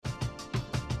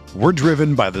We're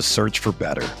driven by the search for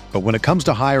better. But when it comes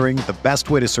to hiring, the best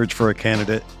way to search for a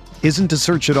candidate isn't to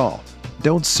search at all.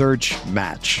 Don't search,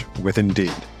 match with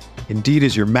Indeed. Indeed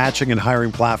is your matching and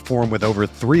hiring platform with over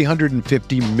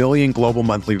 350 million global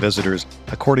monthly visitors,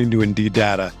 according to Indeed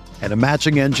data, and a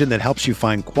matching engine that helps you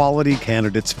find quality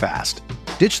candidates fast.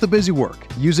 Ditch the busy work.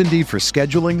 Use Indeed for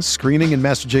scheduling, screening, and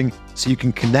messaging so you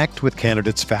can connect with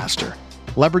candidates faster.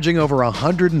 Leveraging over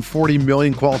 140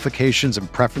 million qualifications and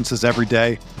preferences every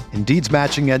day, Indeed's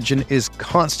matching engine is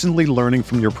constantly learning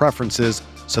from your preferences,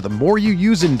 so the more you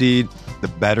use Indeed, the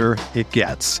better it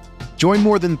gets. Join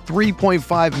more than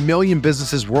 3.5 million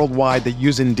businesses worldwide that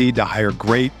use Indeed to hire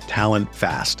great talent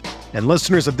fast. And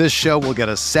listeners of this show will get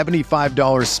a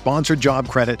 $75 sponsored job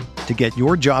credit to get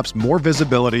your jobs more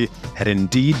visibility at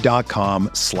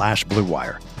Indeed.com/Blue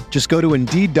Wire. Just go to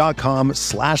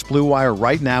Indeed.com/Blue Wire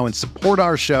right now and support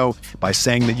our show by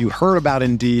saying that you heard about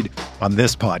Indeed on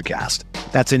this podcast.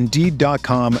 That's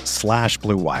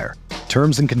Indeed.com/Blue Wire.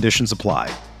 Terms and conditions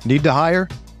apply. Need to hire?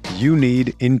 You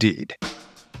need Indeed.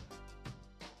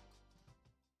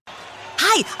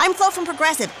 Hi, I'm Flo from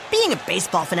Progressive. Being a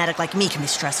baseball fanatic like me can be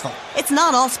stressful. It's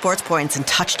not all sports points and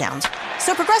touchdowns.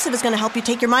 So Progressive is going to help you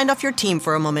take your mind off your team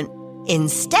for a moment.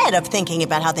 Instead of thinking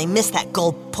about how they missed that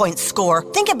goal point score,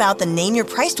 think about the Name Your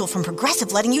Price tool from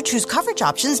Progressive, letting you choose coverage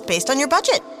options based on your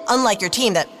budget. Unlike your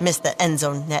team that missed the end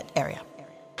zone net area.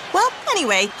 Well,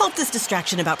 anyway, hope this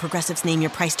distraction about Progressive's Name Your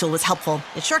Price tool was helpful.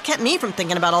 It sure kept me from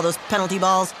thinking about all those penalty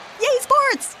balls. Yay,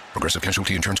 sports! Progressive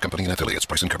Casualty Insurance Company and Affiliates.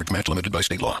 Price and coverage match limited by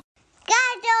state law.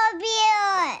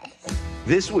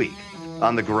 This week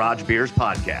on the Garage Beers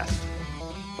podcast.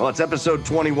 Well, it's episode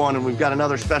 21, and we've got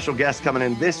another special guest coming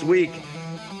in this week.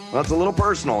 Well, it's a little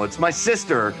personal. It's my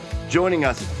sister joining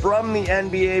us from the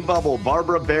NBA bubble.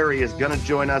 Barbara Berry is going to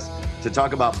join us to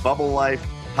talk about bubble life,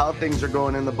 how things are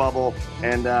going in the bubble,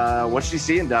 and what she's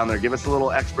seeing down there. Give us a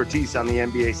little expertise on the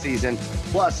NBA season.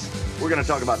 Plus, we're going to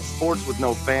talk about sports with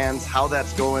no fans, how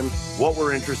that's going, what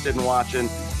we're interested in watching.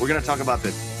 We're going to talk about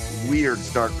this weird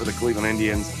start for the Cleveland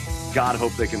Indians. God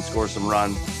hope they can score some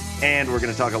runs. And we're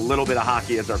going to talk a little bit of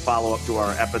hockey as our follow-up to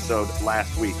our episode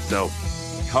last week. So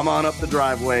come on up the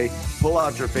driveway, pull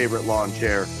out your favorite lawn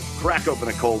chair, crack open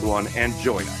a cold one, and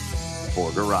join us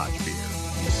for Garage Beer.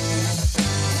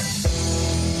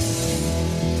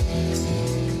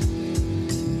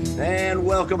 And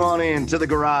welcome on in to the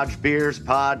Garage Beers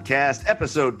podcast,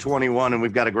 episode 21. And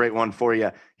we've got a great one for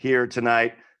you here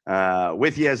tonight.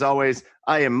 With you, as always,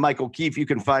 I am Michael Keefe. You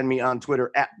can find me on Twitter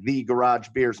at The Garage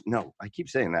Beers. No, I keep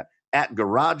saying that. At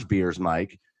Garage Beers,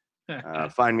 Mike.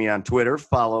 Find me on Twitter.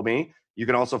 Follow me. You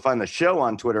can also find the show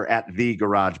on Twitter at The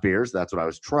Garage Beers. That's what I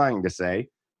was trying to say.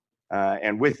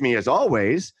 And with me, as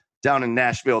always, down in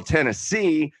Nashville,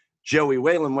 Tennessee, Joey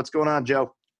Whalen. What's going on,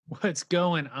 Joe? What's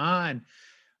going on?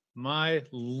 My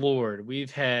Lord,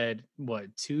 we've had,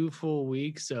 2 full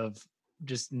weeks of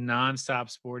just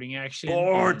nonstop sporting action.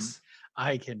 Sports.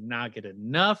 I cannot get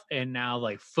enough. And now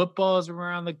football is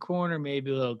around the corner, maybe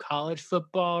a little college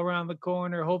football around the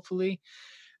corner, hopefully.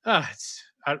 I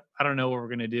don't know what we're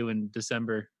going to do in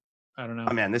December. I don't know.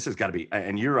 Oh, man, this has got to be,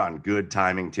 and you're on good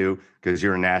timing too, because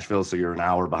you're in Nashville. So you're an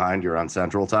hour behind. You're on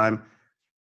Central Time.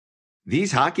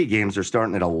 These hockey games are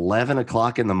starting at 11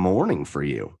 o'clock in the morning for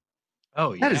you.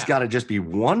 Oh, yeah. That has got to just be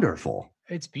wonderful.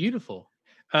 It's beautiful.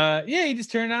 You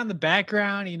just turn it on in the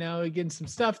background, getting some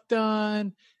stuff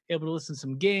done, able to listen to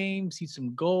some games, see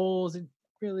some goals. It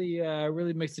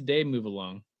really makes the day move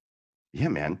along. Yeah,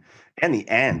 man. And the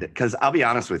end, because I'll be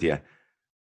honest with you,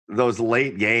 those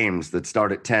late games that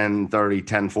start at 10:30,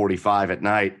 10:45 at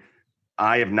night,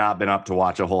 I have not been up to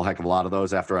watch a whole heck of a lot of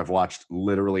those after I've watched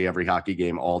literally every hockey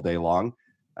game all day long.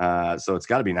 So it's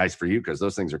got to be nice for you because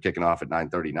those things are kicking off at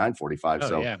 9:30,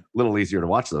 9:45. Yeah. A little easier to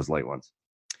watch those late ones.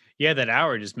 Yeah, that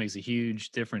hour just makes a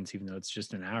huge difference, even though it's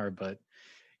just an hour. But,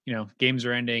 games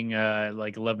are ending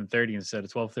 11:30 instead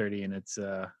of 12:30, and it's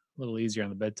a little easier on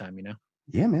the bedtime,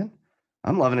 Yeah, man.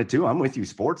 I'm loving it too. I'm with you.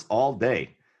 Sports all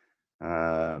day.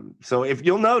 So if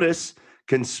you'll notice,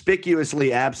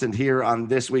 conspicuously absent here on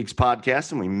this week's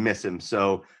podcast, and we miss him.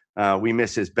 So we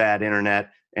miss his bad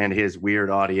internet and his weird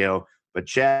audio. But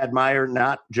Chad Meyer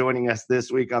not joining us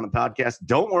this week on the podcast.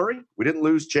 Don't worry. We didn't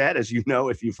lose Chad. As you know,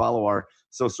 if you follow our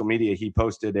social media, he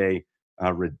posted a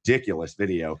ridiculous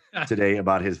video today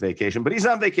about his vacation. But he's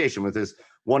on vacation with his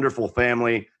wonderful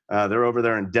family. They're over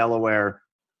there in Delaware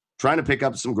trying to pick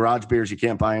up some garage beers you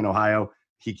can't buy in Ohio.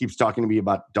 He keeps talking to me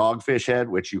about Dogfish Head,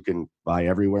 which you can buy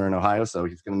everywhere in Ohio. So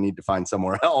he's going to need to find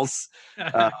somewhere else.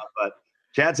 But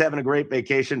Chad's having a great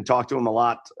vacation. Talked to him a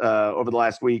lot over the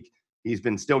last week. He's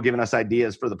been still giving us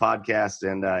ideas for the podcast,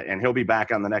 and he'll be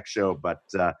back on the next show. But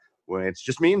Well, it's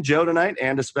just me and Joe tonight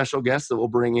and a special guest that we'll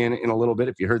bring in a little bit.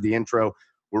 If you heard the intro,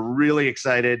 we're really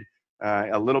excited.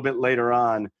 A little bit later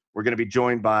on, we're going to be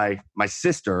joined by my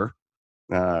sister.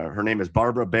 Her name is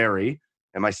Barbara Berry,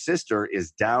 and my sister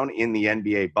is down in the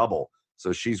NBA bubble.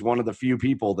 So she's one of the few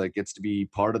people that gets to be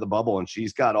part of the bubble, and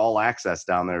she's got all access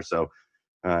down there. So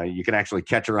you can actually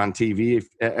catch her on TV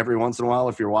every once in a while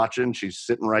if you're watching. She's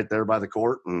sitting right there by the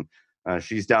court, and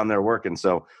she's down there working.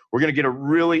 So we're going to get a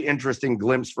really interesting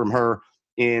glimpse from her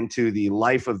into the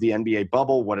life of the NBA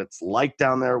bubble, what it's like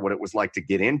down there, what it was like to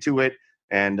get into it,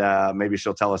 and maybe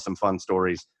she'll tell us some fun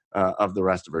stories of the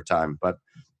rest of her time. But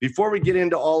before we get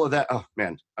into all of that, oh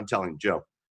man, I'm telling you, Joe,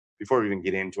 before we even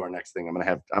get into our next thing, I'm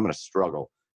going to struggle.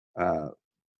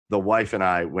 The wife and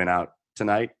I went out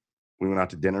tonight. We went out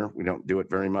to dinner. We don't do it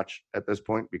very much at this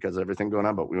point because of everything going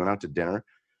on, but we went out to dinner.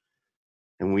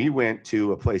 And we went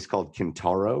to a place called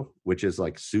Kintaro, which is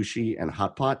like sushi and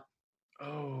hot pot.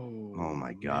 Oh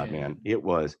my God, man.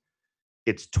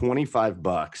 It's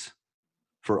 $25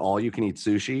 for all you can eat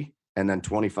sushi and then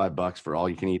 $25 for all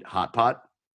you can eat hot pot.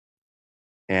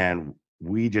 And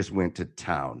we just went to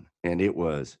town and it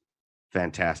was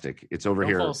fantastic. It's over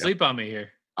here. Don't fall asleep on me here.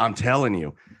 I'm telling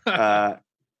you.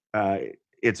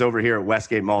 It's over here at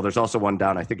Westgate Mall. There's also one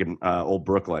down, I think, in Old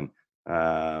Brooklyn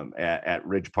at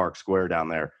Ridge Park Square down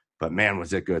there. But man,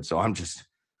 was it good. So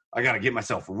I got to get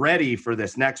myself ready for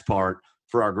this next part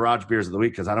for our Garage Beers of the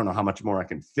Week because I don't know how much more I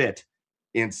can fit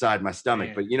inside my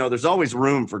stomach. Man. But, there's always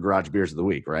room for Garage Beers of the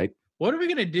Week, right? What are we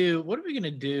going to do? What are we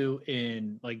going to do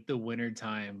in like the winter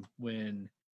time when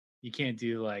you can't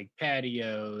do like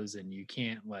patios and you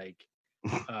can't like,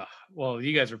 well,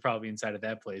 you guys are probably inside of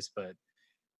that place, but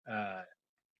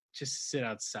just sit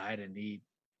outside and eat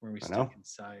when we're stuck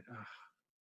inside.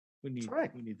 We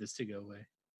need this to go away.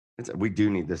 We do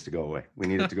need this to go away. We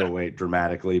need it to go away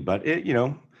dramatically, but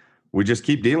we just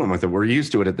keep dealing with it. We're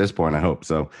used to it at this point, I hope.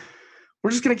 So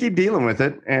we're just going to keep dealing with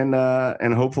it. And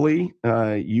hopefully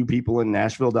you people in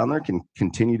Nashville down there can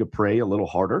continue to pray a little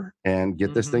harder and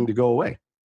get this thing to go away.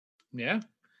 Yeah.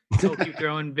 So keep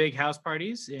throwing big house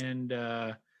parties. And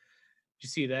did you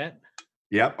see that?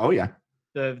 Yep. Oh yeah.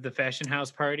 The fashion house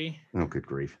party. Oh, good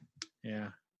grief. Yeah.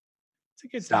 It's a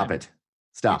good Stop time. it.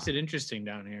 Stop. Keeps it interesting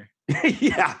down here.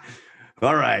 Yeah.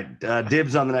 All right.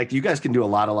 Dibs on the next. You guys can do a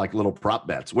lot of like little prop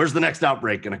bets. Where's the next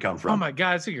outbreak going to come from? Oh my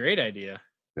God. It's a great idea.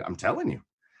 I'm telling you.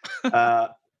 All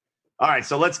right.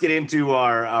 So let's get into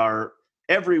our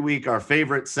every week, our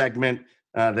favorite segment,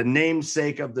 the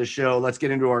namesake of the show. Let's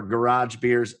get into our Garage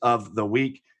Beers of the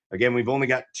Week. Again, we've only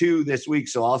got 2 this week,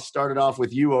 so I'll start it off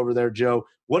with you over there, Joe.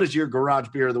 What is your Garage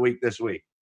Beer of the Week this week?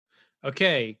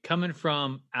 Okay, coming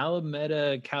from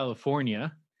Alameda,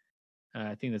 California.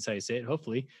 I think that's how you say it,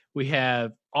 hopefully. We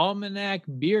have Almanac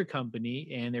Beer Company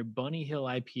and their Bunny Hill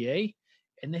IPA.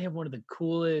 And they have one of the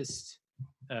coolest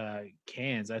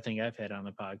cans I think I've had on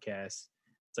the podcast.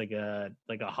 It's like a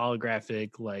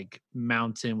holographic like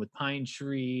mountain with pine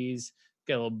trees.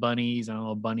 Got little bunnies on a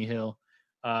little bunny hill.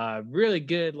 Really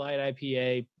good light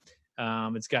IPA.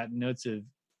 It's got notes of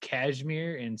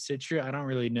cashmere and citra. I don't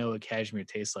really know what cashmere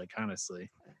tastes like, honestly.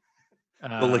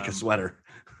 The lick a sweater.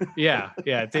 yeah,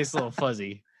 it tastes a little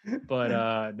fuzzy,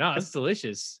 but no, it's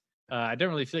delicious. I don't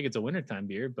really feel like it's a wintertime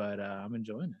beer, but I'm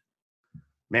enjoying it.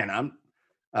 Man,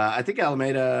 I think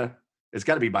Alameda. It's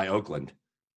got to be by Oakland.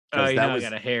 I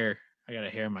got a hair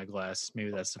in my glass.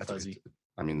 Maybe that's the fuzzy.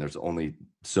 I mean, there's only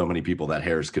so many people that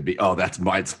hairs could be. Oh,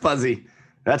 it's fuzzy.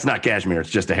 That's not cashmere.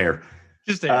 It's just a hair.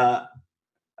 Just a hair.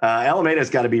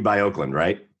 Alameda's got to be by Oakland,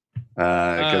 right?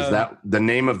 Because the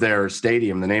name of their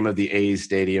stadium, the name of the A's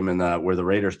stadium, and where the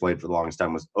Raiders played for the longest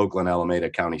time was Oakland Alameda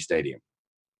County Stadium.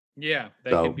 Yeah,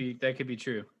 that could be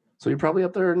true. So you're probably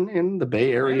up there in the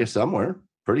Bay Area somewhere.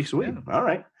 Pretty sweet. Yeah. All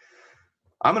right.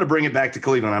 I'm going to bring it back to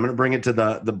Cleveland. I'm going to bring it to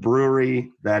the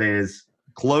brewery that is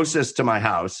closest to my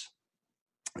house.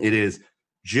 It is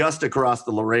just across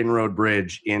the Lorraine Road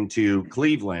Bridge into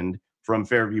Cleveland from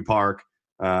Fairview Park,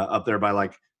 up there by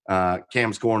like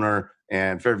Cam's Corner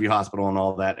and Fairview Hospital and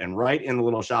all that. And right in the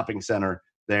little shopping center,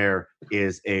 there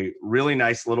is a really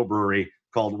nice little brewery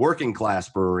called Working Class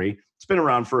Brewery. It's been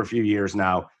around for a few years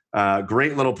now.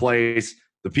 Great little place.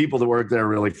 The people that work there are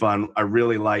really fun. I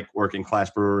really like Working Class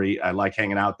Brewery. I like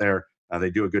hanging out there. They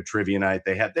do a good trivia night.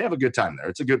 They have a good time there.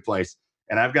 It's a good place.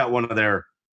 And I've got one of their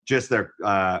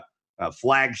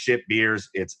flagship beers.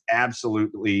 It's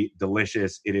absolutely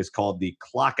delicious. It is called the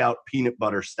Clockout Peanut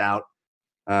Butter Stout.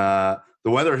 The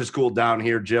weather has cooled down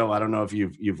here, Joe. I don't know if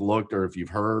you've looked or if you've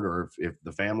heard or if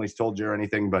the family's told you or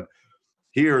anything, but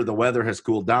here the weather has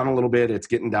cooled down a little bit. It's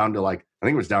getting down to I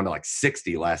think it was down to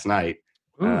 60 last night.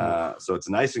 So it's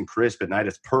nice and crisp at night.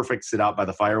 It's perfect sit out by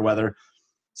the fire weather.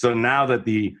 So now that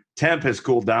the temp has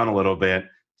cooled down a little bit,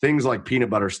 things like peanut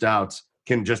butter stouts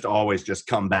can just always just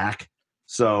come back.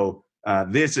 So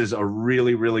this is a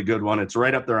really, really good one. It's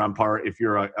right up there on par. If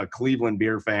you're a Cleveland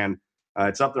beer fan,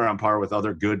 it's up there on par with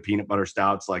other good peanut butter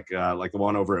stouts like the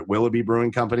one over at Willoughby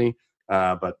Brewing Company.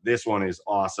 But this one is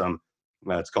awesome.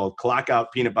 It's called Clock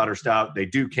Out Peanut Butter Stout. They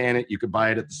do can it. You could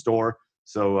buy it at the store.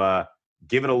 So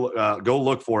give it go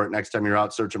look for it next time you're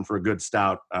out searching for a good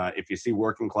stout. If you see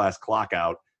Working Class Clock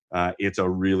Out, it's a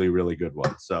really, really good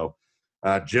one. So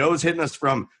Joe's hitting us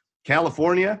from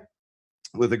California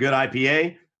with a good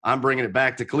IPA. I'm bringing it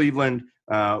back to Cleveland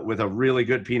with a really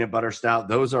good peanut butter stout.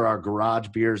 Those are our garage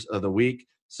beers of the week.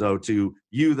 So to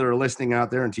you that are listening out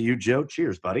there, and to you, Joe,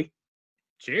 cheers, buddy.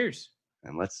 Cheers.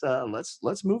 And let's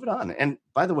move it on. And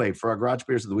by the way, for our garage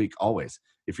beers of the week, always,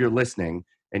 if you're listening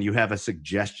and you have a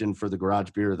suggestion for the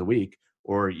garage beer of the week,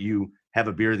 or you have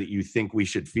a beer that you think we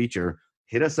should feature,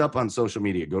 hit us up on social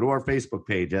media. Go to our Facebook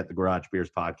page at the Garage Beers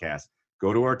Podcast.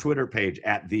 Go to our Twitter page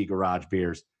at the Garage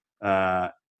Beers, and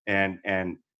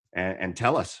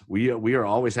tell us. We are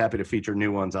always happy to feature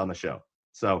new ones on the show.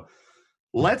 So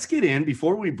let's get in,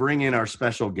 before we bring in our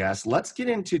special guest, let's get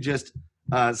into just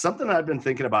something I've been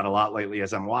thinking about a lot lately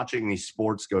as I'm watching these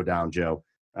sports go down, Joe.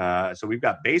 So we've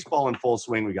got baseball in full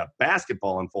swing, we've got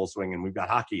basketball in full swing, and we've got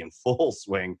hockey in full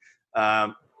swing.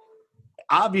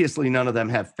 Obviously, none of them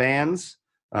have fans.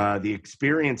 The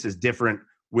experience is different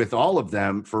with all of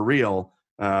them, for real.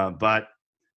 But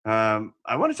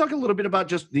I want to talk a little bit about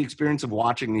just the experience of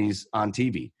watching these on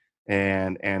TV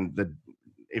and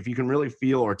if you can really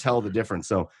feel or tell the difference.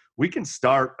 So we can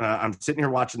start. I'm sitting here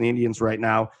watching the Indians right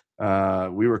now.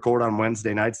 We record on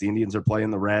Wednesday nights. The Indians are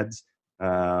playing the Reds.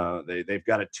 They've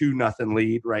got a 2-0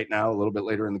 lead right now, a little bit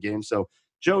later in the game. So,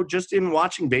 Joe, just in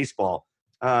watching baseball,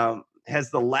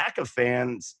 has the lack of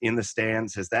fans in the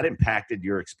stands, has that impacted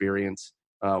your experience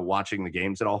watching the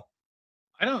games at all?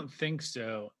 I don't think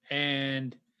so.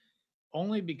 And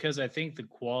only because I think the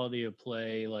quality of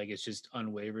play, like, it's just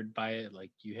unwavered by it. Like,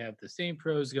 you have the same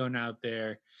pros going out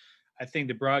there. I think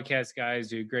the broadcast guys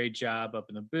do a great job up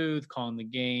in the booth, calling the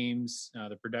games.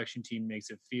 The production team makes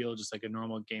it feel just like a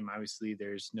normal game. Obviously,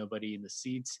 there's nobody in the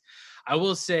seats. I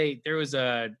will say there was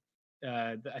I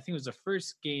think it was the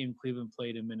first game Cleveland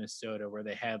played in Minnesota where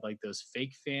they had like those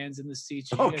fake fans in the seats.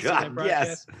 Oh, God,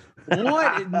 yes.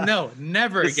 What? No,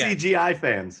 never the again. CGI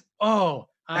fans. Oh,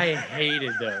 I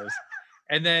hated those.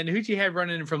 And then Hoochie had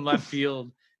running in from left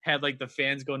field, had like the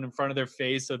fans going in front of their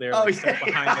face, so they were stuck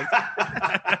behind.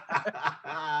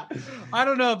 I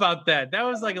don't know about that. That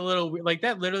was like a little like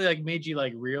that. Literally, like made you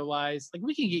like realize like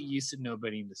we can get used to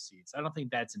nobody in the seats. I don't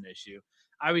think that's an issue.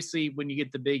 Obviously, when you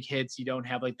get the big hits, you don't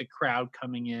have like the crowd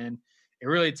coming in. It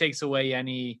really takes away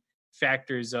any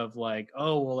factors of like,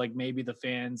 oh well, like maybe the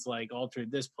fans like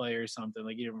altered this play or something.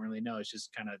 Like you don't really know. It's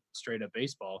just kind of straight up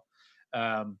baseball.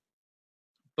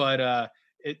 But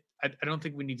I don't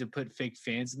think we need to put fake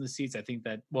fans in the seats. I think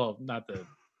that, well, not the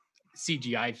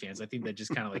CGI fans. I think that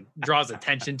just kind of like draws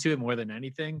attention to it more than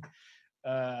anything.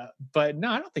 But no,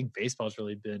 I don't think baseball's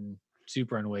really been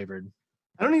super unwavered.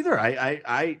 I don't either.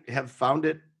 I have found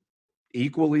it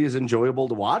equally as enjoyable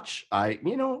to watch.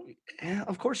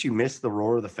 Of course you miss the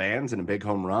roar of the fans and a big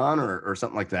home run or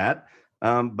something like that.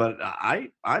 But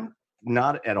I'm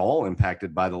not at all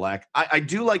impacted by the lack. I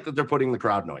do like that they're putting the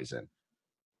crowd noise in.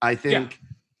 I think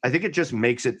it just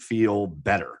makes it feel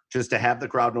better just to have the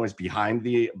crowd noise behind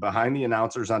the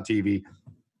announcers on TV.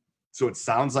 So it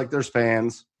sounds like there's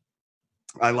fans.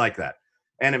 I like that.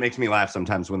 And it makes me laugh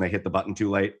sometimes when they hit the button too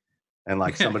late and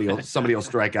like somebody will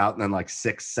strike out and then like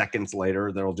 6 seconds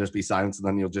later there will just be silence and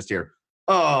then you'll just hear,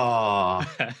 oh.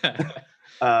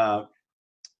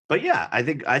 But yeah, I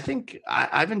think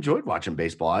I've enjoyed watching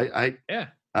baseball.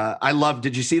 I love,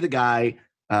 did you see the guy,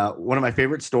 one of my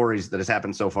favorite stories that has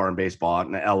happened so far in baseball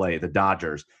in LA, the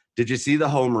Dodgers. Did you see the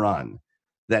home run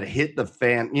that hit the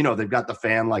fan? You know, they've got the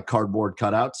fan like cardboard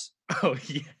cutouts. Oh,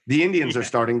 yeah. The Indians are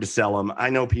starting to sell them. I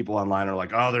know people online are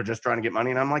like, oh, they're just trying to get money.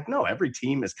 And I'm like, no, every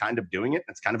team is kind of doing it.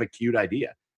 It's kind of a cute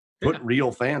idea. Put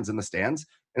real fans in the stands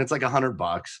and it's like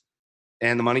 $100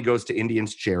 and the money goes to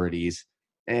Indians charities.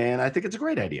 And I think it's a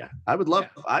great idea. I would love,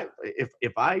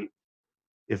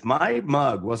 if my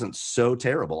mug wasn't so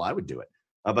terrible, I would do it.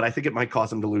 But I think it might cause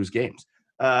them to lose games.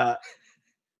 But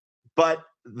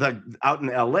out in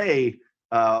LA,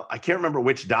 I can't remember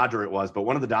which Dodger it was, but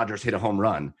one of the Dodgers hit a home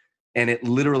run and it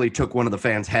literally took one of the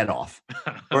fans' head off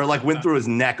or like went through his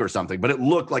neck or something, but it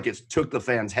looked like it took the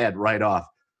fan's head right off.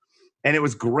 And it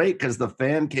was great because the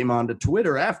fan came onto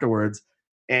Twitter afterwards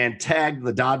and tagged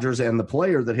the Dodgers and the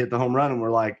player that hit the home run. And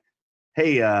we're like,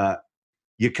 hey,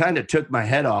 you kind of took my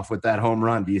head off with that home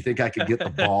run. Do you think I could get the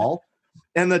ball?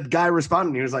 And the guy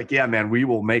responded. He was like, yeah, man, we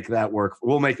will make that work.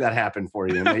 We'll make that happen for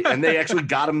you. And they actually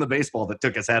got him the baseball that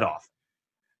took his head off.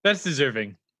 That's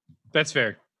deserving. That's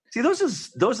fair. See, those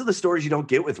are the stories you don't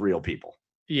get with real people.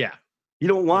 Yeah. You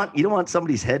don't want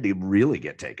somebody's head to really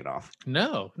get taken off.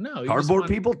 No. Cardboard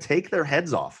people take their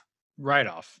heads off. Right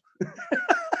off.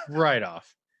 Right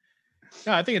off.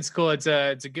 No, I think it's cool. It's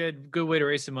a good way to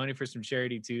raise some money for some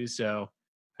charity too. So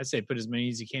I'd say put as many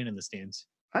as you can in the stands.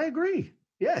 I agree.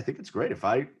 Yeah, I think it's great. If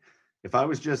I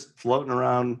was just floating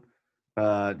around,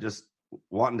 just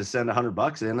wanting to send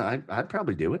 $100 in, I'd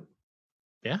probably do it.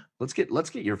 Yeah. Let's get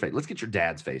your face. Let's get your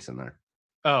dad's face in there.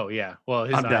 Oh yeah. Well,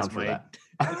 his I'm eyes down for might.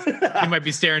 that. He might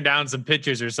be staring down some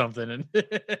pictures or something. And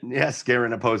yeah,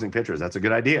 scaring opposing pitchers. That's a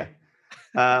good idea.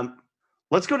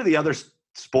 Let's go to the other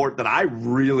sport that I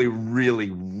really, really,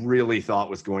 really thought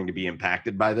was going to be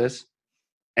impacted by this,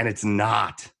 and it's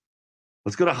not.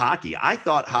 Let's go to hockey. I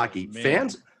thought hockey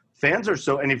fans are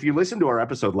so, and if you listen to our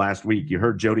episode last week, you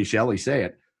heard Jody Shelley say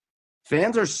it.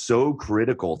 Fans are so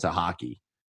critical to hockey.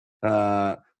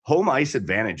 Home ice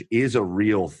advantage is a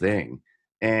real thing,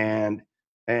 and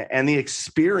the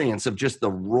experience of just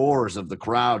the roars of the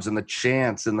crowds and the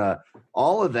chants and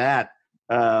all of that.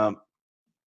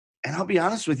 And I'll be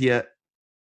honest with you,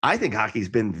 I think hockey's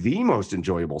been the most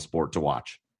enjoyable sport to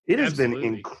watch. It has been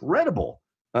incredible.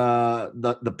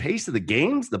 The pace of the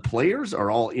games, the players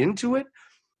are all into it.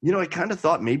 I kind of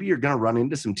thought maybe you're going to run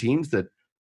into some teams that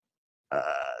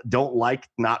don't like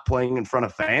not playing in front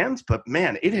of fans, but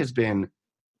man, it has been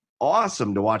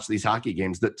awesome to watch these hockey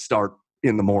games that start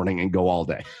in the morning and go all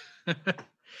day.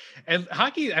 And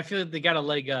hockey, I feel like they got a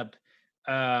leg up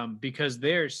because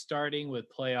they're starting with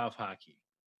playoff hockey.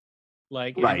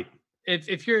 Like, right.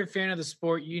 If you're a fan of the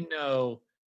sport,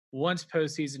 once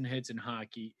postseason hits in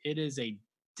hockey, it is a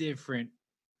different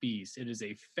beast. It is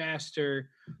a faster,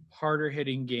 harder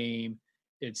hitting game.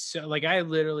 It's so, like, I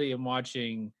literally am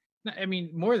watching, I mean,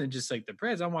 more than just like the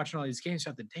Preds, I'm watching all these games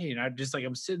throughout the day, and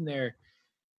I'm sitting there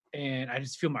and I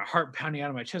just feel my heart pounding out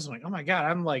of my chest. I'm like, oh my God,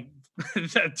 I'm like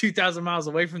 2,000 miles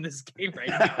away from this game right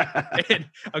now. And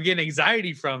I'm getting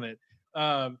anxiety from it.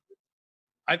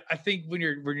 I think when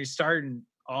you're starting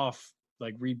off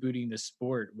like rebooting the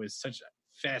sport with such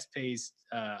fast-paced,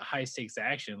 high-stakes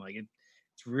action, like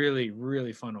it's really,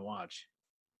 really fun to watch.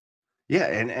 Yeah,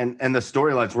 and the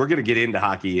storylines, we're going to get into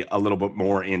hockey a little bit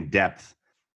more in depth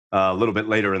a little bit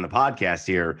later in the podcast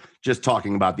here, just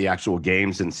talking about the actual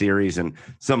games and series and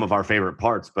some of our favorite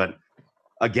parts. But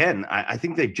again, I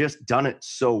think they've just done it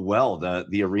so well.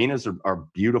 The arenas are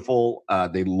beautiful.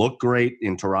 They look great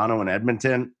in Toronto and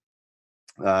Edmonton.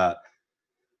 And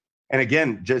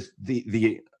again, just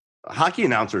the hockey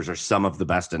announcers are some of the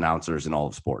best announcers in all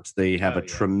of sports. They have a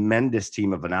tremendous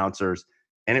team of announcers,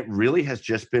 and it really has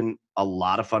just been a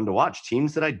lot of fun to watch.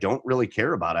 Teams that I don't really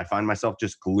care about, I find myself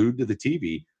just glued to the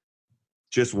TV,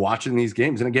 just watching these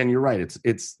games. And again, you're right.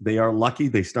 It's they are lucky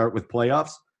they start with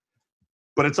playoffs,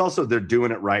 but it's also they're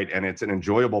doing it right, and it's an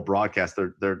enjoyable broadcast.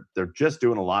 They're just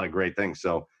doing a lot of great things.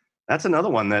 So that's another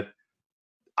one that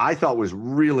I thought was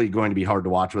really going to be hard to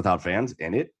watch without fans,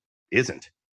 and it isn't.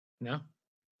 No.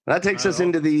 That takes us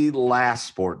into the last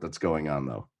sport that's going on,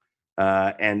 though.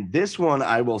 And this one,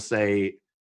 I will say,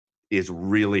 is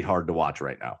really hard to watch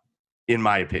right now, in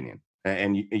my opinion.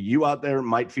 And you out there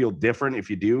might feel different. If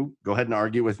you do, go ahead and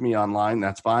argue with me online.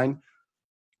 That's fine.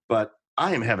 But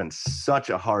I am having such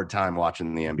a hard time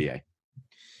watching the NBA.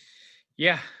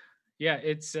 Yeah. Yeah.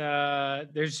 It's,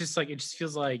 there's just like, it just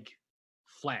feels like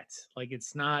flat. Like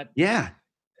it's not. Yeah.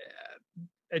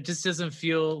 It just doesn't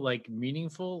feel like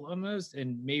meaningful almost.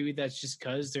 And maybe that's just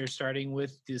because they're starting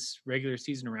with this regular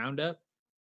season roundup.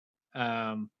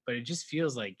 But it just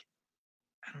feels like,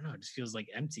 I don't know, it just feels like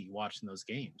empty watching those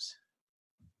games.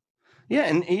 Yeah.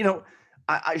 And,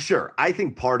 I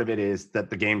think part of it is that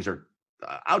the games are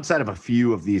outside of a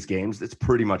few of these games, it's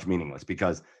pretty much meaningless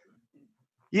because,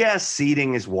 yes,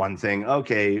 seeding is one thing.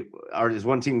 Okay. Is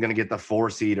one team going to get the 4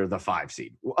 seed or the 5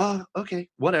 seed? Okay,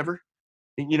 whatever.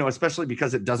 Especially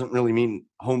because it doesn't really mean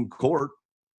home court.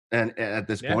 And at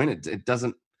this point, it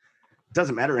doesn't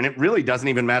matter. And it really doesn't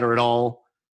even matter at all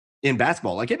in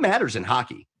basketball. Like it matters in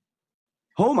hockey.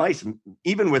 Home ice,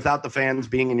 even without the fans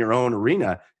being in your own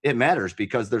arena, it matters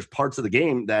because there's parts of the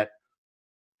game that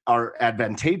are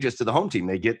advantageous to the home team.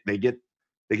 They get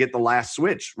the last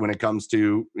switch when it comes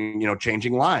to,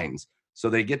 changing lines. So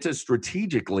they get to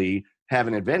strategically have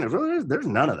an advantage. Well, there's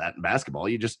none of that in basketball.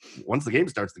 You just, once the game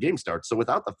starts, the game starts. So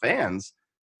without the fans,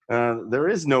 there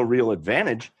is no real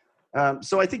advantage.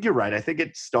 So I think you're right. I think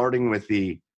it's starting with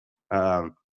the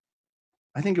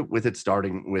I think with it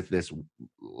starting with this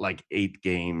like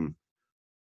 8-game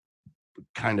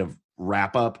kind of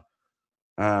wrap up,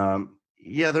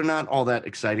 yeah, they're not all that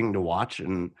exciting to watch.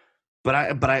 But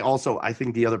I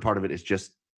think the other part of it is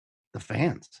just the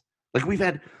fans. Like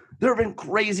there have been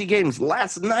crazy games.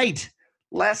 Last night,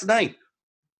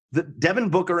 the Devin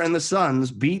Booker and the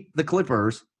Suns beat the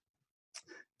Clippers.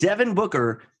 Devin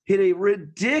Booker hit a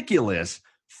ridiculous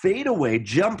fadeaway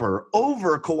jumper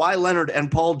over Kawhi Leonard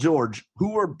and Paul George,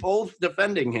 who were both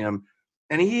defending him.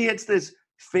 And he hits this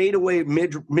fadeaway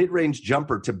mid-range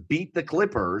jumper to beat the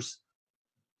Clippers.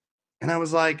 And I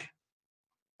was like,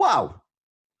 wow,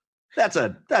 that's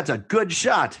a good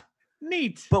shot.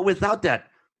 Neat. But without that,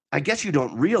 I guess you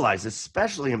don't realize,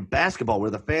 especially in basketball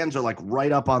where the fans are like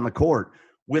right up on the court,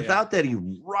 without that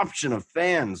eruption of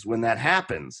fans when that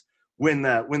happens, when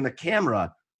the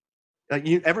camera,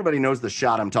 everybody knows the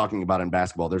shot I'm talking about in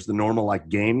basketball. There's the normal like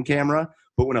game camera,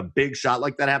 but when a big shot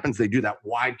like that happens, they do that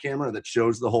wide camera that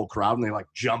shows the whole crowd and they like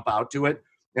jump out to it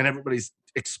and everybody's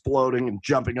exploding and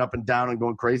jumping up and down and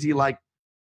going crazy. Like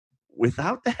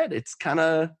without that, it's kind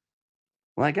of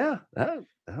like, that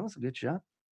was a good shot.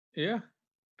 Yeah.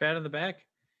 Pat on the back.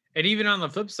 And even on the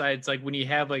flip side, it's like when you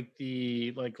have like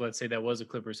let's say that was a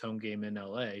Clippers home game in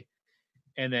LA,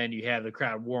 and then you have the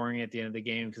crowd roaring at the end of the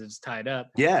game because it's tied up.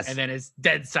 Yes. And then it's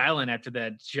dead silent after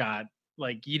that shot.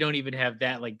 Like you don't even have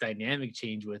that like dynamic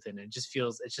change with it. It just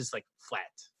it's just like flat.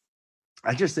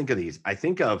 I just think of these. I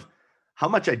think of how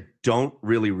much I don't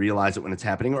really realize it when it's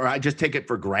happening, or I just take it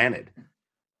for granted.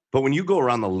 But when you go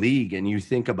around the league and you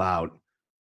think about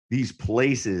these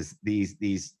places,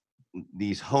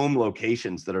 these home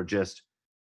locations that are just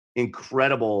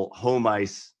incredible home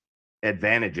ice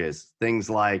advantages, things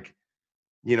like,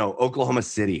 Oklahoma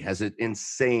City has an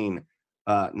insane,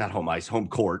 not home ice, home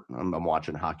court. I'm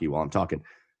watching hockey while I'm talking.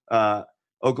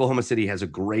 Oklahoma City has a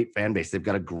great fan base. They've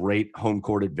got a great home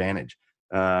court advantage.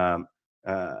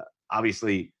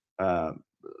 Obviously,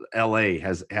 LA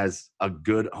has a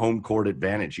good home court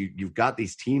advantage. You've got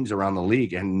these teams around the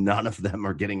league, and none of them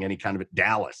are getting any kind of it.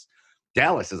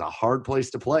 Dallas is a hard place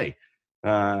to play,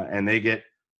 and they get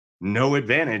no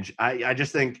advantage. I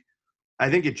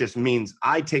think it just means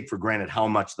I take for granted how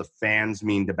much the fans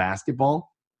mean to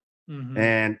basketball,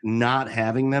 and not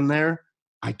having them there,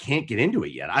 I can't get into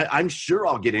it yet. I'm sure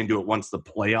I'll get into it once the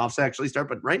playoffs actually start,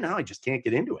 but right now I just can't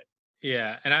get into it.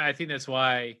 Yeah, and I think that's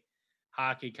why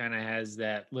hockey kind of has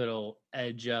that little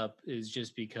edge up, is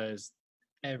just because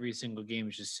every single game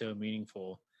is just so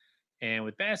meaningful. And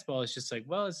with basketball, it's just like,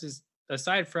 well, it's just,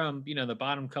 aside from, the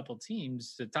bottom couple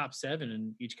teams, the top 7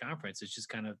 in each conference, it's just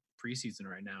kind of preseason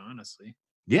right now, honestly.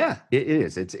 Yeah, it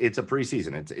is. It's a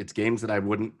preseason. It's games that I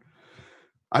wouldn't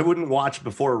watch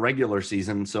before a regular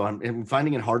season. So I'm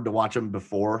finding it hard to watch them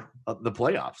before the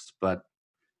playoffs. But,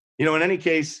 in any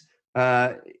case,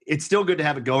 it's still good to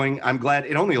have it going. I'm glad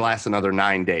it only lasts another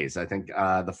 9 days. I think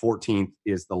the 14th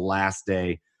is the last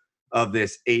day of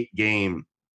this 8-game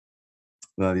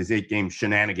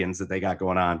shenanigans that they got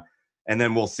going on. And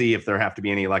then we'll see if there have to be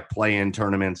any like play-in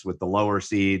tournaments with the lower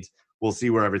seeds. We'll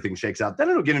see where everything shakes out. Then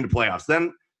it'll get into playoffs.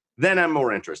 Then I'm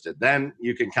more interested. Then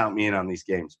you can count me in on these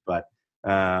games. But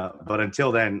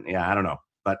until then, yeah, I don't know.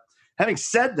 But having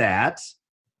said that,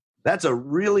 that's a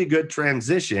really good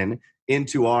transition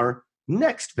into our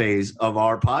next phase of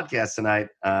our podcast tonight.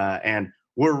 And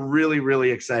we're really,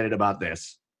 really excited about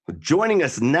this. Joining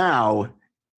us now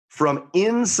from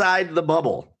inside the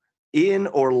bubble in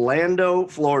Orlando,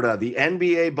 Florida, the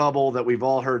NBA bubble that we've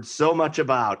all heard so much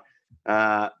about.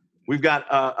 We've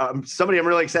got somebody I'm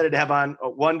really excited to have on.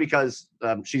 One, because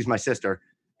she's my sister,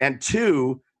 and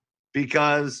two,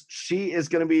 because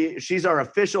she's our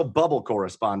official bubble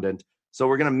correspondent. So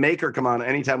we're going to make her come on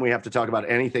anytime we have to talk about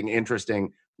anything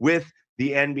interesting with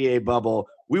the NBA bubble.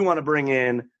 We want to bring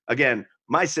in, again,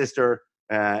 my sister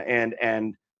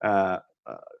and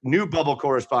new bubble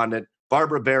correspondent,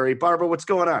 Barbara Berry. Barbara, what's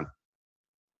going on?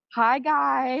 Hi,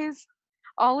 guys.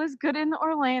 All is good in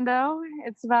Orlando.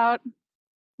 It's about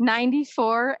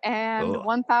 94 and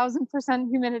 1,000%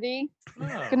 humidity.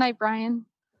 Oh. Good night, Brian.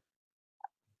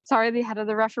 Sorry, the head of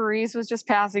the referees was just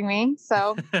passing me.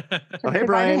 So oh, hey,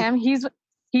 Brian. him.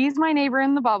 He's my neighbor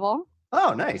in the bubble.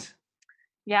 Oh, nice.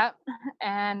 Yep.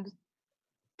 And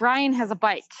Brian has a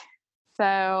bike.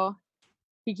 So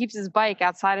he keeps his bike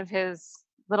outside of his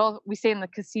we stay in the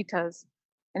casitas.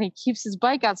 And he keeps his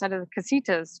bike outside of the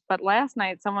casitas. But last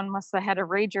night, someone must have had a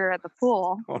rager at the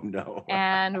pool. Oh, no.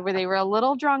 And where they were a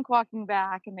little drunk walking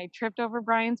back, and they tripped over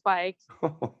Brian's bike.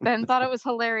 Ben thought it was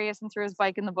hilarious and threw his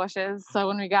bike in the bushes. So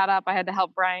when we got up, I had to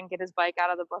help Brian get his bike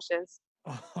out of the bushes.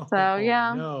 So,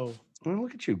 yeah. No. Well,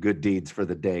 look at you, good deeds for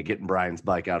the day, getting Brian's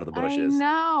bike out of the I bushes.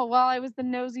 know. Well, I was the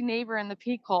nosy neighbor in the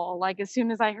peak hole. Like as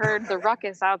soon as I heard the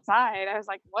ruckus outside, I was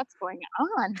like, "What's going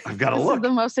on?" I've got to This look. is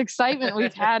the most excitement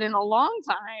we've had in a long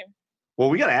time. Well,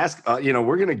 we got to ask.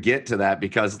 We're going to get to that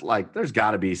because, like, there's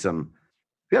got to be some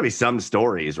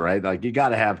stories, right? Like, you got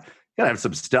to have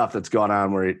some stuff that's going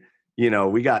on where,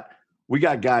 we got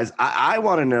guys. I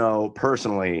want to know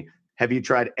personally. Have you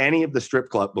tried any of the strip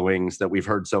club wings that we've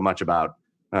heard so much about?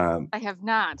 I have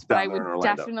not, but I would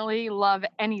definitely love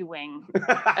any wing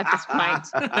at this point.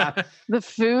 The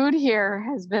food here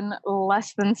has been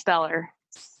less than stellar.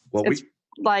 Well, it's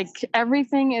like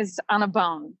everything is on a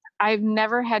bone. I've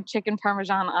never had chicken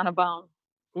parmesan on a bone.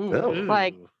 Ooh.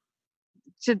 Like,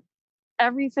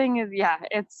 everything is,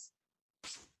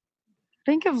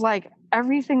 think of like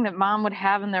everything that mom would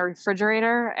have in the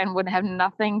refrigerator and would have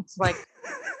nothing to like.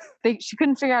 She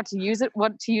couldn't figure out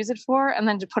what to use it for, and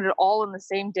then to put it all in the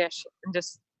same dish and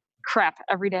just crap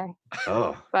every day.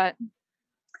 Oh, but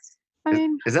I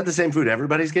mean, is that the same food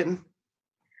everybody's getting?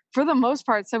 For the most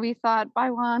part. So we thought, buy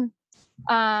one.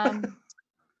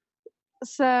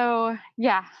 So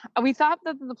yeah, we thought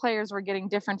that the players were getting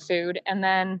different food, and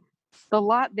then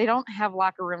they don't have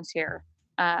locker rooms here.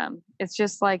 It's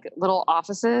just like little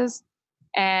offices,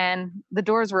 and the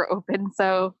doors were open,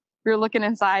 so we were looking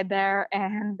inside there,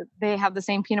 and they have the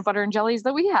same peanut butter and jellies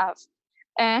that we have,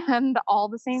 and all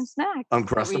the same snacks.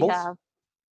 Uncrustables?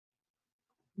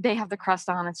 They have the crust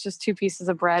on. It's just 2 pieces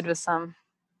of bread with some.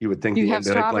 You would think the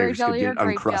NBA players could get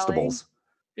Uncrustables.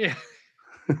 Yeah.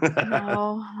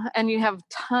 No. And you have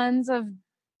tons of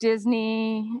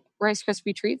Disney Rice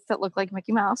Krispie treats that look like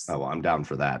Mickey Mouse. Oh, well, I'm down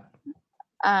for that.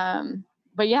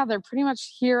 But yeah, they're pretty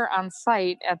much here on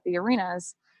site at the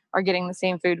arenas are getting the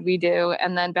same food we do.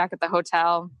 And then back at the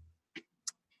hotel,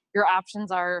 your options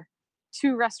are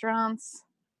 2 restaurants.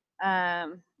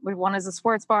 One is a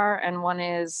sports bar and one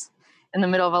is in the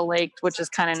middle of a lake, which is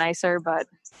kind of nicer, but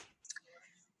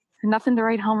nothing to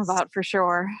write home about for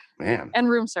sure. Man. And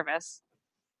room service,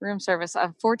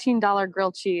 a $14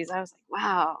 grilled cheese. I was like,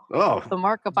 wow. Oh, the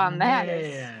markup on that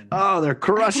is. Oh, they're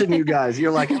crushing you guys.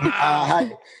 You're like,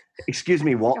 excuse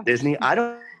me, Walt Disney. I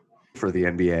don't for the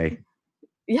NBA.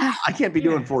 Yeah. I can't be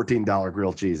doing $14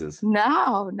 grilled cheeses.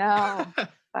 No.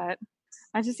 But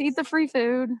I just eat the free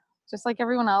food, just like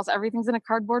everyone else. Everything's in a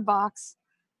cardboard box.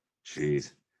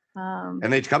 Jeez.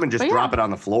 And they come and just drop it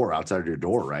on the floor outside your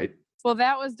door, right? Well,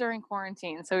 that was during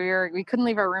quarantine. So we couldn't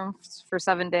leave our room for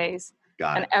 7 days.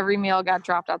 And every meal got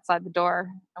dropped outside the door.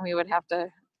 And we would have to,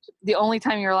 the only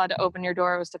time you were allowed to open your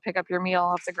door was to pick up your meal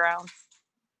off the ground.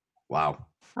 Wow.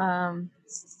 Yeah.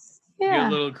 You're a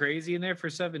little crazy in there for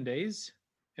 7 days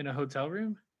in a hotel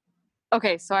room?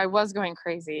 Okay, so I was going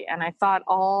crazy, and I thought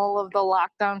all of the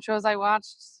lockdown shows I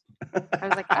watched, I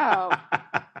was like, oh,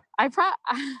 I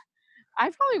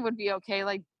probably would be okay,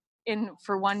 like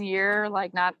for 1 year,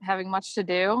 like not having much to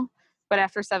do. But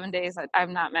after 7 days,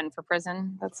 I'm not meant for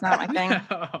prison. That's not my thing.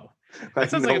 No. That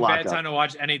sounds like a bad time to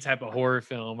watch any type of horror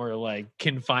film or like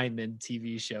confinement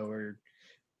TV show or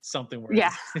something.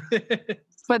 Yeah.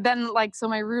 But then, like, so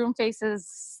my room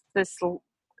faces this.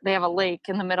 They have a lake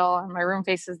in the middle, and my room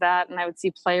faces that, and I would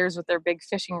see players with their big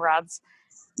fishing rods.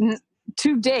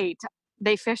 To date,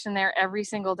 they fish in there every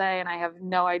single day, and I have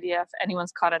no idea if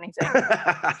anyone's caught anything.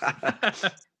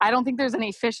 I don't think there's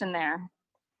any fish in there.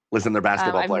 Listen, they're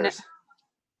basketball players.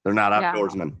 They're not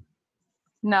outdoorsmen.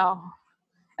 No.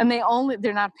 And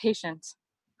they're not patient.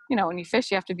 You know, when you fish,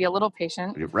 you have to be a little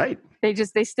patient. You're right. They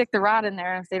stick the rod in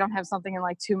there. If they don't have something in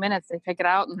like 2 minutes, they pick it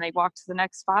out and they walk to the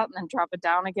next spot and then drop it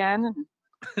down again. And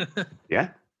yeah.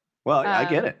 Well, I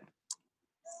get it.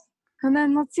 And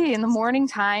then let's see, in the morning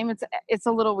time, it's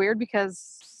a little weird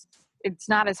because it's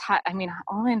not as hot. I mean,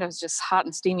 Orlando is just hot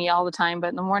and steamy all the time, but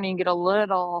in the morning you get a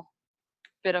little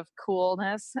bit of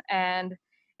coolness, and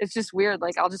it's just weird.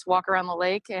 Like, I'll just walk around the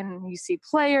lake and you see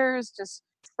players just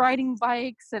riding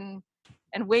bikes and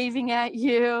waving at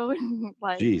you and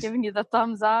like giving you the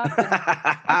thumbs up.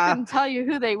 I couldn't tell you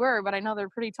who they were, but I know they're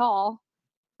pretty tall.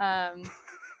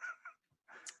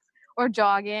 Or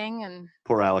jogging, and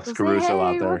poor Alex Caruso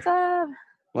out there. What's up?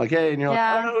 Like, hey, and you're like,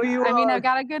 I don't know who you are. I mean, I've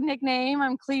got a good nickname.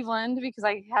 I'm Cleveland because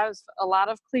I have a lot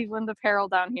of Cleveland apparel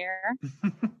down here.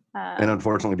 And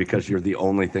unfortunately, because you're the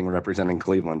only thing representing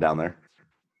Cleveland down there.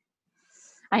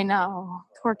 I know.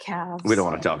 Poor Cavs. We don't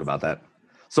want to talk about that.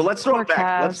 So let's throw it back.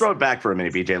 Cavs. Let's throw it back for a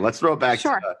minute, BJ. Let's throw it back.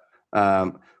 Sure.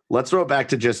 Let's throw it back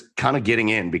to just kind of getting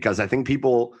in, because I think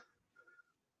people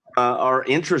are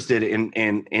interested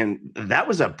in that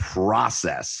was a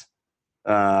process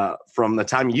from the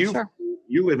time you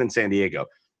live in San Diego,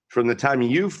 from the time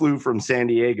you flew from San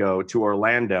Diego to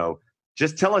Orlando,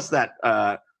 Just tell us that,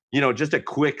 just a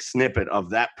quick snippet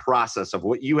of that process of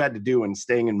what you had to do and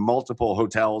staying in multiple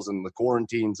hotels and the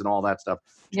quarantines and all that stuff.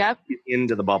 Yep. To get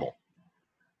into the bubble.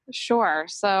 Sure.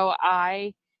 So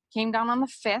I came down on the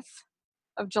 5th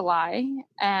of July,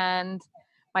 and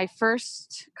my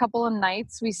first couple of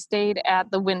nights we stayed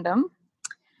at the Wyndham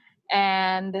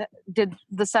and did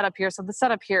the setup here. So the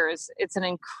setup here it's an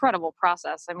incredible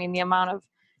process. I mean, the amount of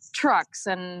trucks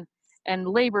and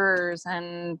laborers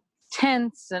and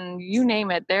tents and you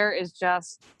name it, there is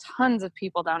just tons of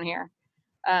people down here.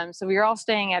 So we were all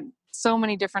staying at so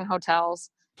many different hotels.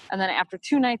 And then after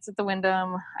 2 nights at the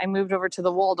Wyndham, I moved over to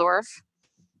the Waldorf.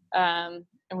 And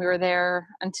we were there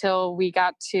until we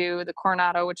got to the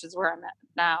Coronado, which is where I'm at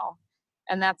now.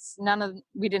 And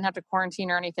we didn't have to quarantine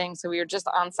or anything. So we were just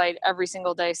on site every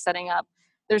single day setting up.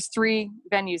 There's 3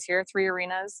 venues here, 3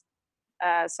 arenas.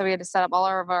 So we had to set up all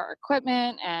of our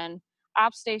equipment and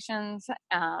op stations.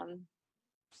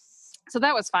 So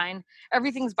that was fine.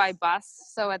 Everything's by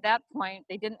bus. So at that point,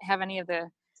 they didn't have any of the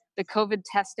COVID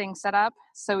testing set up.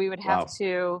 So we would have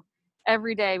to,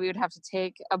 every day we would have to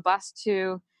take a bus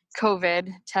to COVID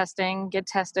testing, get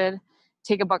tested,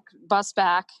 take a bus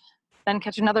back, then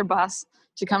catch another bus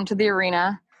to come to the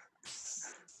arena.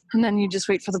 And then you just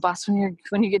wait for the bus when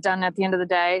you get done at the end of the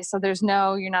day. So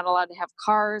you're not allowed to have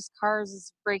cars. Cars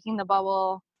is breaking the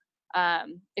bubble.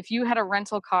 If you had a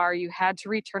rental car, you had to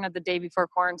return it the day before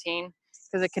quarantine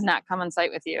because it could not come on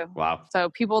site with you. Wow. So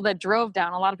people that drove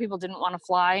down, a lot of people didn't want to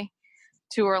fly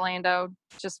to Orlando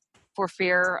just for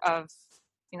fear of,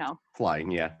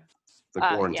 flying. Yeah. The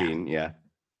quarantine. Yeah.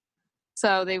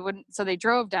 So they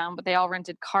drove down, but they all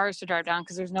rented cars to drive down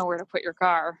because there's nowhere to put your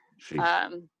car.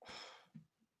 And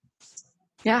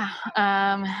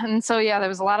so, there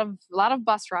was a lot of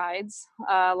bus rides,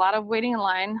 a lot of waiting in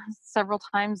line. Several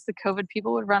times the COVID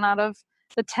people would run out of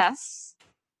the tests.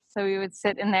 So we would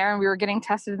sit in there and we were getting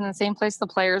tested in the same place the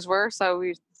players were. So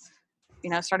we,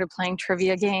 started playing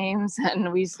trivia games and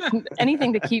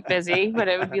anything to keep busy, but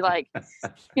it would be like,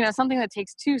 something that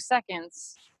takes 2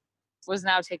 seconds was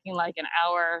now taking like an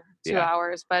hour, 2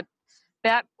 hours, but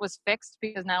that was fixed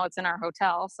because now it's in our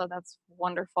hotel. So that's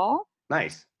wonderful.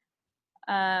 Nice.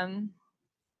 Then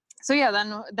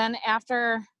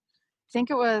after, I think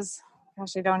it was,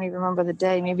 gosh, I don't even remember the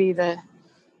day, maybe the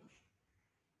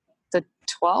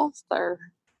 12th, or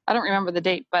I don't remember the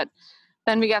date, but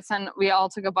then we all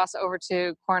took a bus over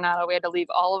to Coronado. We had to leave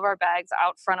all of our bags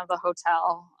out front of the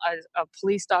hotel. A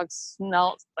police dog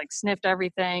sniffed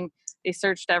everything. They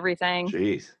searched everything.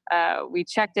 Jeez. We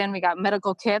checked in, we got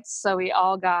medical kits. So we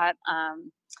all got,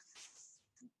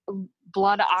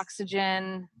 blood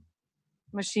oxygen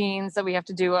machines that we have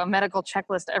to do a medical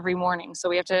checklist every morning. So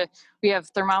we have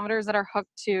thermometers that are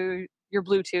hooked to your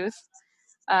Bluetooth.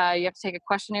 You have to take a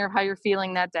questionnaire of how you're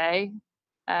feeling that day.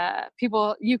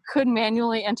 You could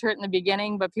manually enter it in the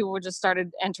beginning, but people just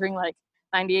started entering like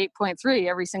 98.3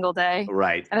 every single day.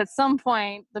 Right. And at some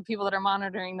point, the people that are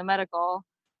monitoring the medical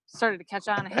started to catch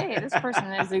on, hey, this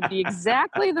person is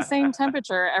exactly the same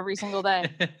temperature every single day.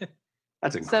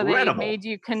 That's incredible. So they made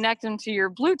you connect them to your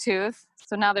Bluetooth.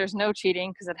 So now there's no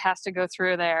cheating because it has to go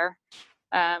through there.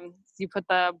 You put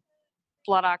the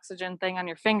blood oxygen thing on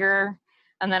your finger,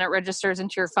 and then it registers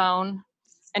into your phone.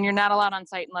 And you're not allowed on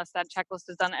site unless that checklist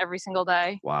is done every single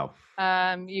day. Wow.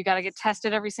 You got to get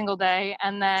tested every single day.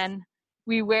 And then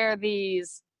we wear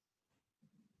these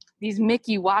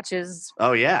Mickey watches.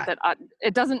 Oh, yeah. That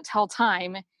it doesn't tell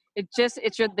time. It's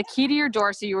the key to your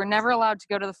door. So you were never allowed to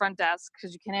go to the front desk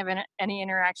because you can't have any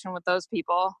interaction with those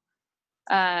people.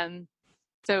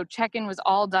 So check-in was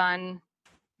all done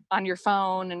on your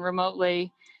phone and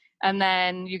remotely. And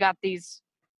then you got these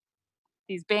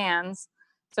bands.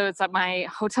 So it's at my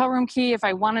hotel room key. If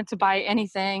I wanted to buy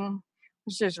anything,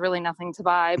 which there's really nothing to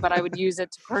buy, but I would use it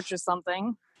to purchase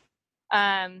something.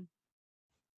 And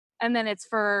then it's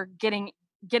for getting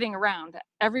around.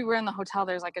 Everywhere in the hotel,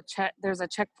 there's a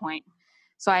checkpoint.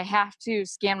 So I have to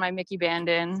scan my Mickey band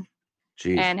in.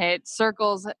 Jeez. And it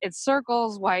circles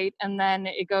white, and then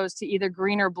it goes to either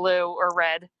green or blue or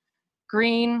red.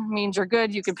 Green means you're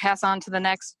good. You can pass on to the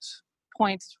next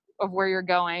point of where you're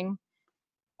going.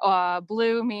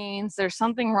 Blue means there's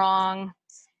something wrong.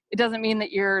 It doesn't mean that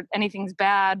anything's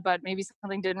bad, but maybe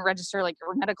something didn't register, like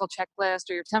your medical checklist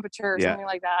or your temperature or something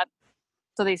like that.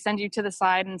 So they send you to the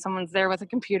side and someone's there with a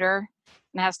computer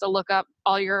and has to look up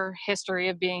all your history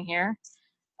of being here.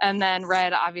 And then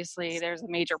red, obviously there's a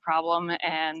major problem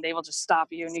and they will just stop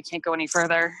you and you can't go any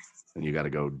further. And you got to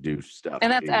go do stuff.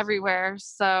 And that's everywhere.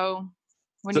 So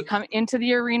when you come into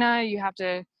the arena, you have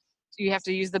to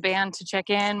use the band to check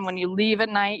in. When you leave at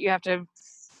night,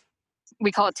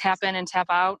 we call it tap in and tap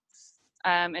out.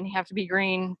 and you have to be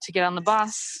green to get on the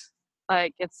bus.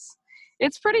 Like it's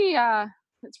pretty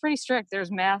strict.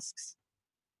 There's masks.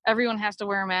 Everyone has to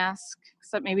wear a mask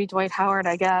except maybe Dwight Howard,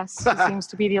 I guess. He seems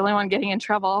to be the only one getting in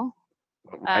trouble.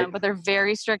 Right. But they're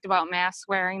very strict about mask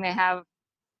wearing. They have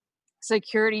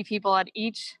security people at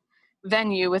each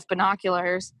venue with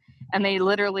binoculars, and they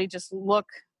literally just look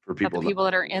For at the people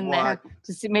that are in there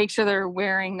to make sure they're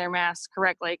wearing their masks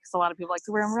correctly, because a lot of people like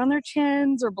to wear them around their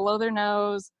chins or below their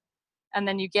nose, and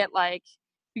then you get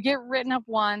written up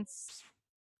once,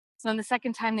 so then the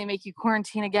second time they make you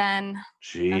quarantine again.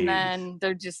 Jeez. And then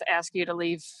they're just ask you to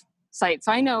leave site.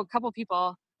 So I know a couple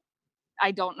people,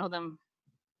 I don't know them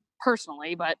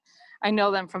personally, but I know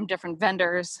them from different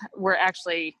vendors where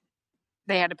actually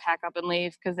they had to pack up and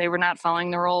leave because they were not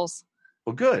following the rules.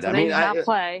 Well, good. So I they mean, did not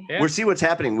play. Yeah. we see what's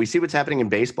happening. We see what's happening in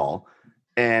baseball,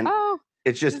 and Oh,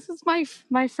 it's just, this is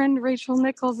my friend Rachel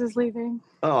Nichols is leaving.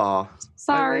 oh,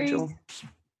 Sorry. Bye, Rachel.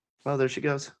 Oh, there she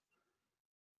goes.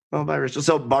 Oh, bye, Rachel.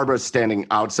 So Barbara's standing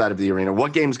outside of the arena.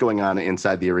 What game's going on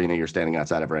inside the arena you're standing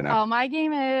outside of right now? Oh, my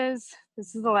game this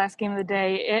is the last game of the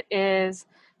day. It is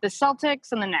the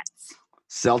Celtics and the Nets.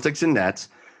 Celtics and Nets.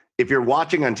 If you're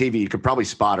watching on TV, you could probably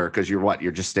spot her because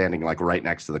you're just standing like right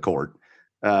next to the court.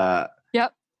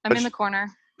 Yep, I'm but in the corner,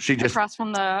 She just across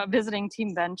from the visiting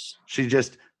team bench.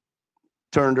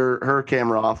 turned her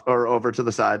camera off or over to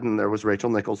the side, and there was Rachel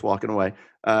Nichols walking away.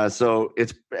 So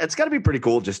it's got to be pretty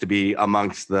cool just to be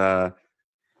amongst the,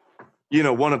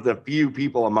 one of the few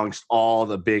people amongst all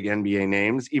the big NBA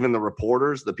names, even the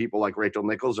reporters, the people like Rachel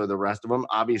Nichols or the rest of them.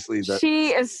 Obviously, She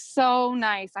is so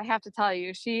nice. I have to tell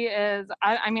you, she is.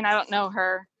 I mean, I don't know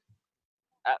her.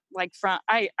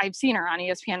 I've seen her on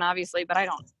ESPN, obviously, but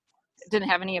didn't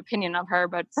have any opinion of her.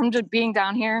 But from just being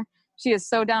down here, she is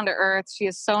so down to earth. She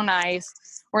is so nice.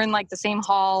 We're in like the same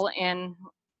hall in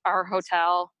our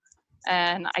hotel,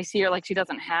 and I see her like she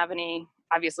doesn't have any.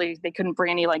 Obviously, they couldn't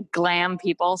bring any like glam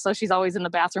people, so she's always in the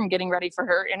bathroom getting ready for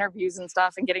her interviews and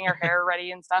stuff, and getting her hair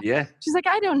ready and stuff. yeah. She's like,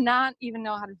 I do not even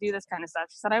know how to do this kind of stuff.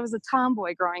 She said, I was a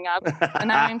tomboy growing up, and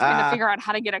now I'm trying to figure out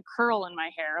how to get a curl in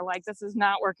my hair. Like, this is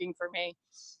not working for me.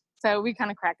 So we kind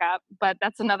of crack up. But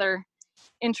that's another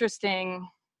interesting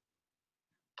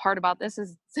part about this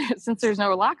is since there's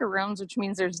no locker rooms, which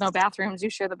means there's no bathrooms, you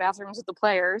share the bathrooms with the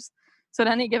players. So at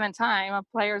any given time, a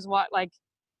player's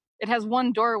it has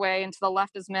one doorway, and to the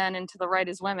left is men and to the right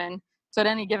is women. So at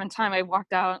any given time, I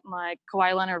walked out and like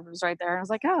Kawhi Leonard was right there. And I was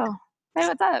like, oh, hey,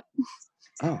 what's up?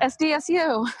 Oh.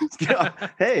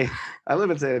 SDSU. Hey, I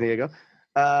live in San Diego.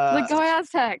 Like, go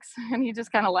Aztecs. And he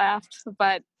just kind of laughed.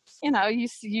 But, you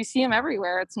see him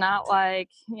everywhere. It's not like,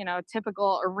 a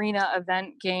typical arena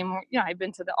event game. I've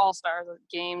been to the All-Star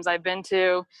games. I've been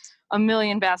to a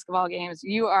million basketball games.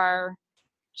 You are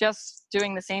just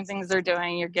doing the same things they're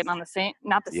doing. You're getting on the same,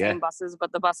 not the same buses,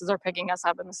 but the buses are picking us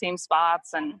up in the same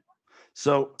spots. And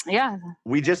so yeah,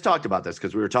 we just talked about this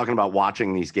because we were talking about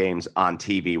watching these games on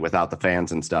TV without the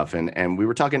fans and stuff. And we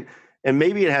were talking, and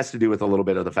maybe it has to do with a little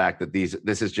bit of the fact that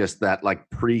this is just that like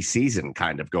preseason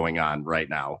kind of going on right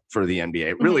now for the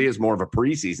NBA. It really is more of a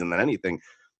preseason than anything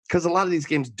because a lot of these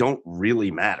games don't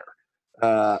really matter.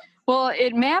 Well,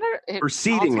 it matters. For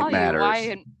seeding, it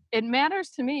matters. It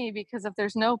matters to me because if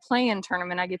there's no play-in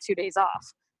tournament, I get 2 days off,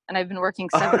 and I've been working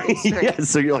 7 days straight. Yeah,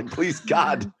 so you're like, please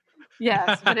God.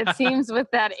 Yes, but it seems with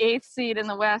that 8th seed in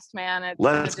the West, man,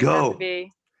 let's go.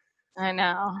 I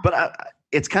know. But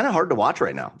it's kind of hard to watch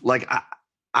right now. Like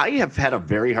I have had a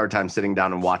very hard time sitting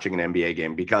down and watching an NBA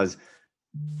game because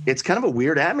it's kind of a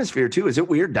weird atmosphere too. Is it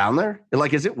weird down there?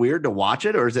 Like, is it weird to watch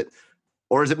it, or is it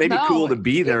maybe cool to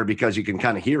be there because you can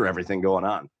kind of hear everything going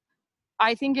on?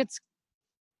 I think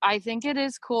it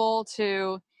is cool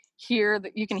to hear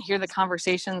that you can hear the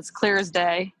conversations clear as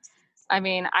day. I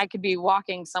mean, I could be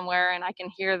walking somewhere and I can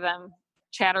hear them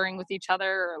chattering with each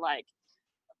other, or I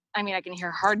can hear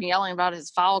Harden yelling about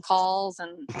his foul calls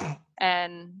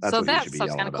and so that's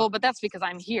kind of cool, but that's because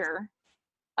I'm here.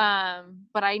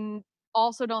 But I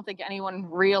also don't think anyone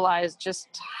realized just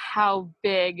how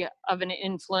big of an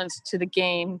influence to the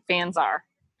game fans are.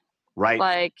 Right.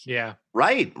 Like, yeah.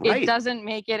 Right. It doesn't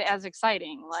make it as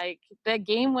exciting. Like the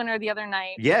game winner the other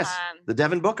night. Yes. The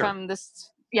Devin Booker. From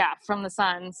the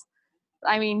Suns.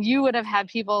 I mean, you would have had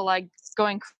people like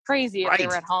going crazy if they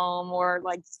were at home, or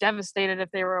like devastated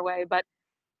if they were away. But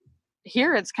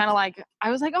here it's kind of like, I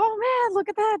was like, oh man, look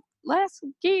at that last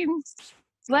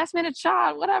minute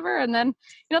shot, whatever. And then,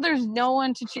 there's no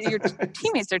one to cheer. Your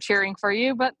teammates are cheering for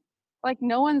you, but like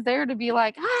no one's there to be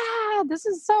like, this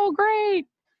is so great.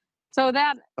 So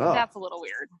that's a little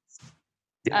weird.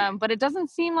 Yeah. But it doesn't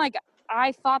seem like,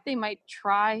 I thought they might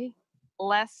try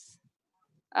less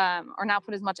or not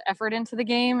put as much effort into the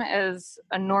game as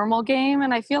a normal game.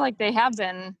 And I feel like they have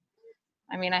been.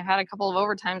 I mean, I've had a couple of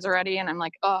overtimes already, and I'm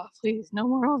like, oh, please, no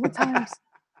more overtimes.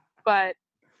 But,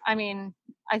 I mean,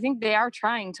 I think they are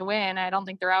trying to win. I don't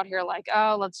think they're out here like,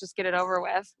 oh, let's just get it over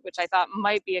with, which I thought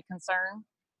might be a concern.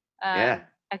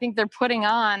 I think they're putting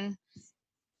on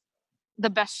the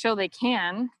best show they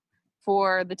can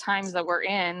for the times that we're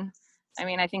in. I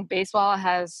mean, I think baseball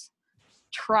has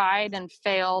tried and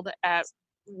failed at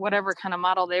whatever kind of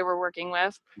model they were working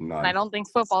with. And I don't think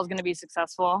football is going to be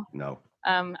successful. No.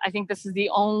 I think this is the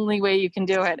only way you can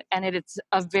do it. And it's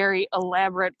a very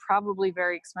elaborate, probably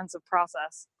very expensive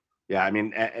process. Yeah, I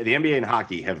mean, the NBA and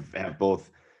hockey have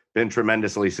both been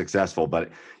tremendously successful.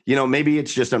 But, you know, maybe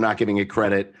it's just I'm not giving it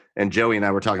credit. And Joey and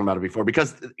I were talking about it before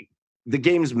because the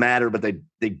games matter, but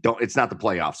they don't. It's not the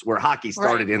playoffs where hockey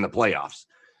started in the playoffs.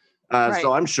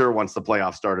 So I'm sure once the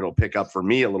playoffs started, it'll pick up for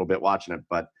me a little bit watching it.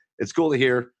 But it's cool to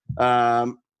hear.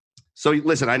 So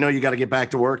listen, I know you got to get back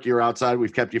to work. You're outside.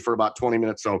 We've kept you for about 20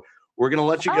 minutes. So we're going to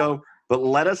let you go, but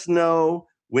let us know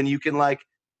when you can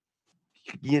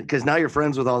because now you're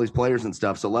friends with all these players and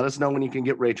stuff. So let us know when you can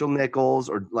get Rachel Nichols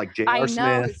or like J.R.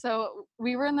 Smith. So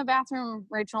we were in the bathroom,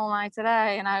 Rachel and I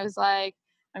today, and I was like,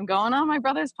 I'm going on my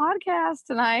brother's podcast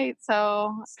tonight.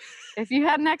 So if you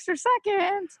had an extra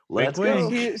second, let's go.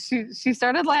 She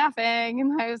started laughing,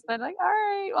 and I was like, all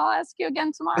right, well, I'll ask you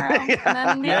again tomorrow.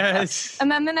 And then and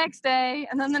then the next day,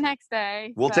 and then the next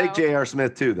day. We'll take J.R.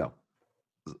 Smith too, though.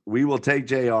 We will take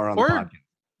J.R. on the podcast.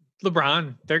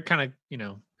 LeBron. They're kind of,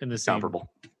 in the same.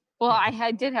 Comparable. Well,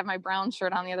 I did have my Brown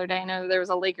shirt on the other day. I know there was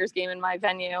a Lakers game in my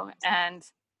venue, and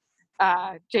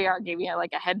JR gave me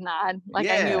a head nod,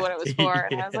 I knew what it was for,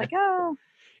 and I was like, oh.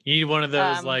 You need one of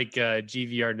those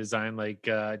GVR design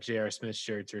J.R. Smith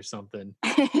shirts or something.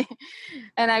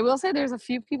 And I will say there's a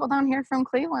few people down here from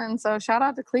Cleveland, so shout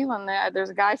out to Cleveland.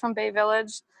 There's a guy from Bay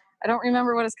Village. I don't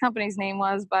remember what his company's name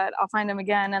was, but I'll find him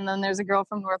again. And then there's a girl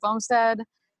from North Olmsted.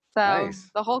 So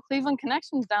the whole Cleveland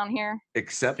connection's down here.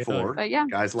 Except for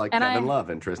guys like Kevin Love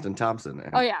and Tristan Thompson.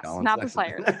 And Colin not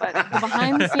Sexton. The players, but the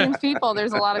behind-the-scenes people,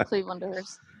 there's a lot of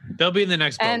Clevelanders. They'll be in the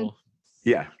next bubble.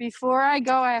 Yeah. Before I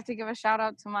go, I have to give a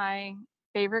shout-out to my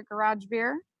favorite garage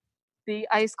beer, the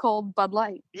ice-cold Bud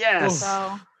Light. Yes.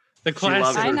 So the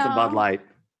classic. She loves the Bud Light.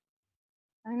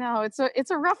 I know. It's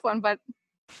a rough one, but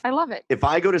I love it. If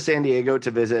I go to San Diego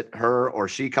to visit her or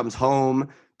she comes home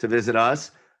to visit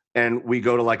us, and we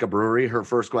go to a brewery, her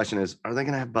first question is, are they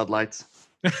going to have Bud Lights?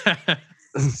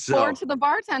 Or to the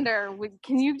bartender,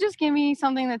 can you just give me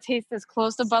something that tastes as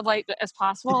close to Bud Light as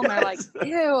possible? And they're like,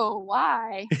 ew,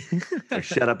 why?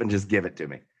 Shut up and just give it to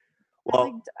me.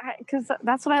 Well, because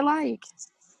that's what I like.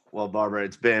 Well, Barbara,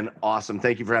 it's been awesome.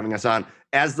 Thank you for having us on.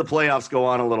 As the playoffs go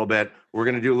on a little bit, we're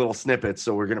going to do little snippets.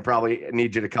 So we're going to probably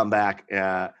need you to come back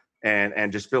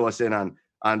and just fill us in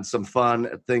on some fun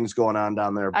things going on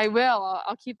down there. I will.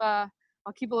 I'll keep a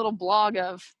little blog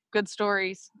of good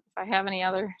stories if I have any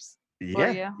others.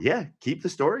 Yeah. Keep the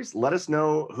stories. Let us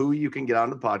know who you can get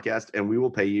onto the podcast, and we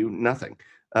will pay you nothing.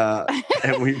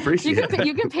 And we appreciate it.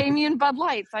 You can pay me in Bud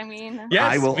Lights. I mean, yes,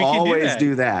 I will always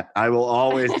do that. I will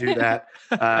always do that.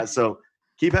 So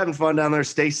keep having fun down there.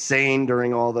 Stay sane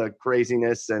during all the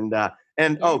craziness. And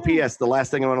P.S. The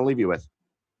last thing I want to leave you with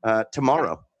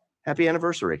tomorrow. Happy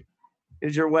anniversary.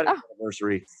 Is your wedding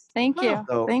anniversary. Thank you.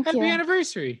 So, Thank you. Happy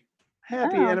anniversary.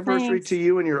 Happy anniversary to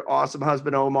you and your awesome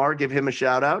husband, Omar. Give him a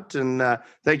shout out. And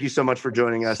thank you so much for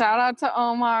joining us. Shout out to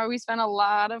Omar. We spent a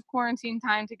lot of quarantine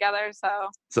time together.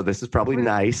 So this is probably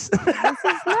nice. This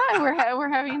is nice. We're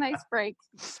having a nice break.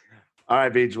 All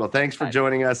right, Beach. Well, thanks for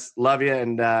joining us. Love you.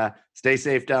 And stay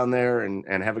safe down there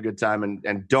and have a good time.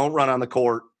 And don't run on the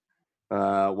court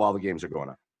while the games are going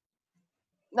on.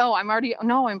 No,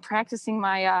 I'm practicing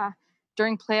my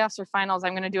during playoffs or finals.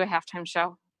 I'm going to do a halftime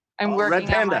show. I'm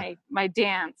working on my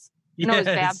dance. Yes. No, it's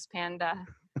Babs Panda.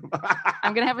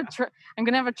 I'm gonna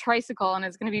have a tricycle, and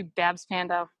it's gonna be Babs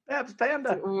Panda. Babs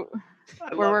Panda. So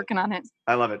we're working on it.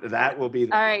 I love it. That will be.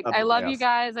 All right. I love you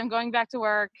guys. I'm going back to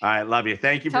work. All right. Love you.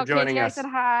 Thank you for joining us. I said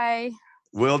hi.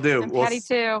 Will do. And Patty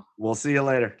too. We'll see you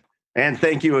later. And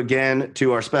thank you again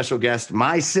to our special guest,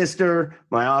 my sister,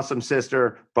 my awesome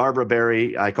sister, Barbara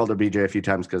Berry. I called her BJ a few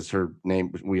times because her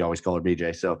name, we always call her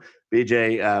BJ. So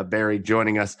BJ Berry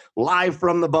joining us live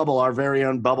from the bubble, our very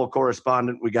own bubble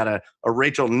correspondent. We got a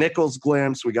Rachel Nichols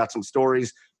glimpse. We got some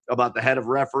stories about the head of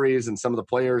referees and some of the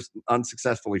players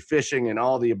unsuccessfully fishing and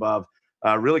all the above.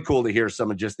 Really cool to hear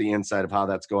some of just the insight of how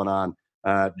that's going on.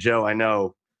 Joe, I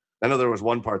know there was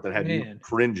one part that had you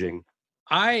cringing.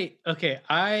 I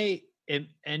am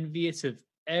envious of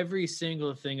every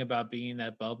single thing about being in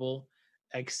that bubble,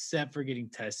 except for getting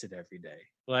tested every day.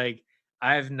 Like,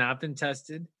 I have not been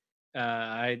tested.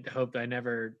 I hope I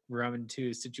never run into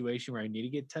a situation where I need to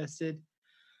get tested.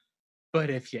 But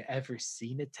if you ever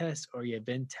seen a test or you've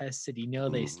been tested, you know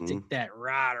they stick that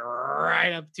rod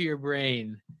right up to your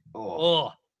brain.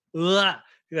 Oh,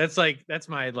 that's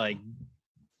my like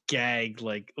gag,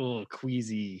 like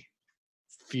queasy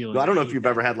feeling. I don't know if you've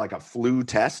ever had like a flu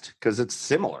test because it's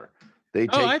similar. They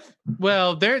take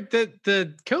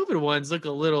the COVID ones look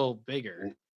a little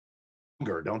bigger,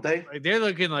 don't they? Like, they're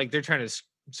looking like they're trying to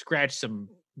scratch some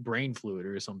brain fluid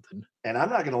or something. And I'm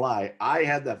not gonna lie, I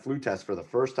had that flu test for the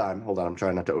first time. Hold on, I'm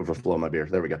trying not to overflow my beer.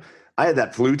 There we go. I had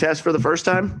that flu test for the first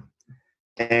time,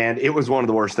 and it was one of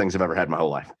the worst things I've ever had in my whole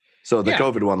life. So the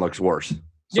COVID one looks worse.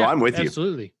 So I'm with you.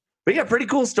 Absolutely. But yeah, pretty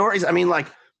cool stories. I mean, like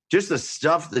just the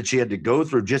stuff that she had to go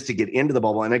through just to get into the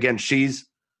bubble. And again, she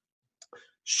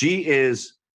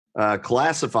is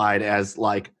classified as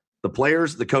like the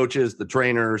players, the coaches, the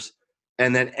trainers,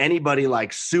 and then anybody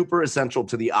like super essential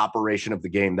to the operation of the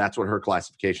game. That's what her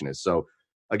classification is. So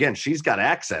again, she's got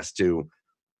access to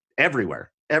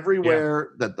everywhere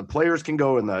that the players can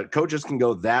go and the coaches can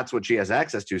go. That's what she has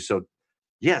access to. So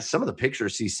yeah, some of the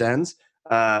pictures she sends,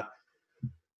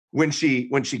 when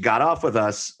she got off with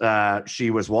us,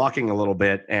 she was walking a little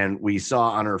bit and we saw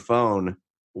on her phone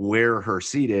where her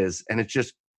seat is. And it's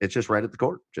just right at the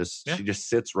court. She just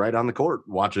sits right on the court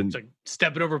watching. It's like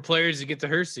stepping over players to get to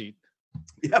her seat.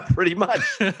 Yeah, pretty much.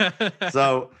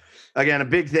 So again, a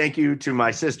big thank you to my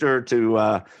sister,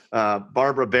 to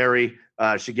Barbara Berry.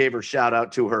 She gave her shout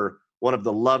out to her, one of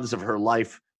the loves of her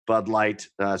life, Bud Light.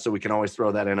 So we can always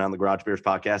throw that in on the Garage Beers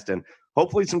podcast, and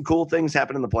hopefully some cool things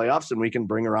happen in the playoffs and we can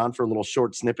bring her on for little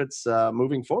short snippets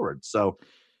moving forward. So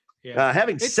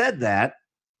having said that,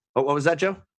 what was that,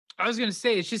 Joe? I was going to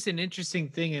say, it's just an interesting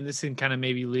thing, and this can kind of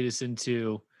maybe lead us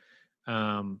into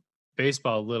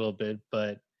baseball a little bit,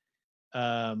 but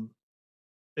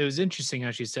it was interesting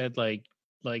how she said like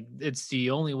it's the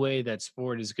only way that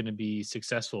sport is going to be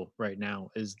successful right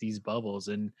now is these bubbles.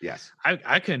 And yes,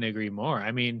 I couldn't agree more.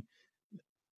 I mean,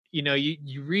 you know,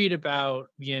 you read about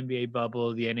the NBA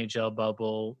bubble, the NHL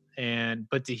bubble,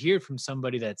 but to hear from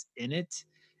somebody that's in it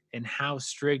and how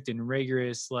strict and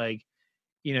rigorous, like,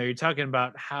 you know, you're talking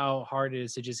about how hard it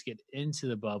is to just get into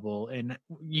the bubble, and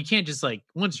you can't just like,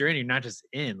 once you're in, you're not just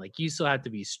in, like you still have to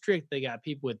be strict. They got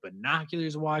people with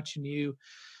binoculars watching you.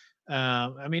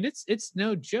 I mean, it's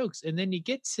no jokes. And then you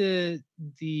get to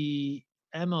the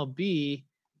MLB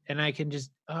and I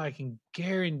can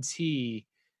guarantee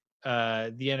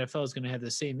the NFL is going to have the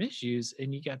same issues.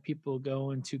 And you got people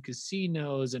going to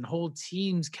casinos and whole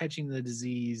teams catching the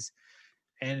disease.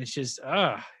 And it's just,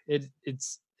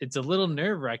 it's a little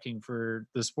nerve-wracking for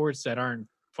the sports that aren't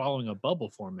following a bubble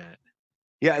format.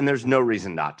 Yeah, and there's no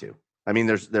reason not to. I mean,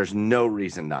 there's no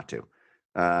reason not to.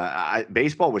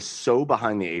 Baseball was so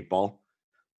behind the eight ball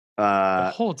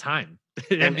the whole time.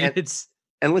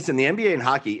 And listen, the NBA and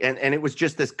hockey, and it was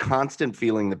just this constant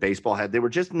feeling that baseball had. They were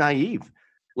just naive.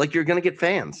 Like, you're going to get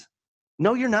fans.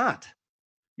 No, you're not.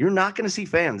 You're not going to see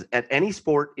fans at any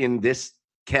sport in this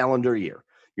calendar year.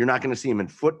 You're not going to see them in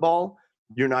football.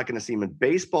 You're not going to see them in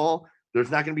baseball.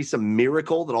 There's not going to be some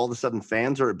miracle that all of a sudden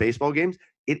fans are at baseball games.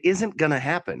 It isn't going to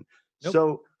happen. Nope.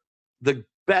 So the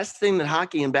best thing that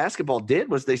hockey and basketball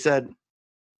did was they said,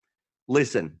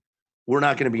 listen, we're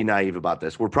not going to be naive about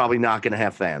this. We're probably not going to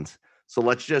have fans. So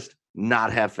let's just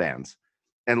not have fans.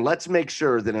 And let's make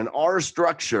sure that in our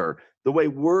structure, the way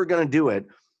we're going to do it,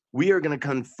 we are going to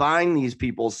confine these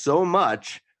people so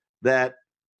much that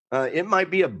it might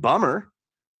be a bummer.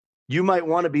 You might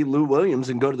want to be Lou Williams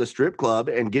and go to the strip club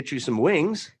and get you some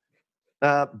wings,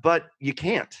 but you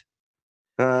can't.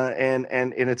 And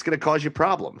it's going to cause you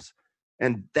problems.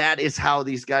 And that is how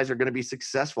these guys are going to be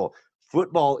successful.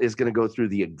 Football is going to go through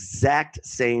the exact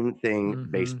same thing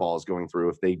baseball is going through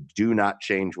if they do not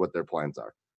change what their plans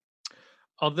are.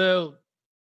 Although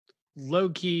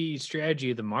low-key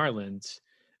strategy of the Marlins,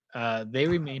 they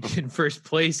remained in first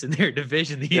place in their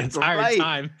division the entire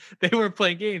time. They weren't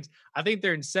playing games. I think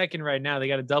they're in second right now. They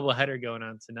got a doubleheader going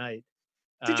on tonight.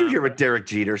 Did you hear what Derek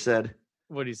Jeter said?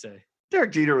 What did he say?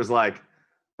 Derek Jeter was like,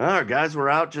 our guys were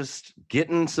out just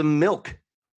getting some milk.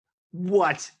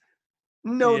 What?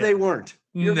 No, they weren't.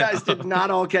 Your guys did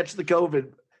not all catch the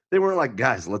COVID. They weren't like,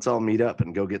 guys, let's all meet up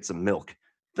and go get some milk.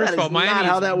 That is not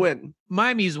how that went.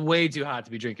 Miami's way too hot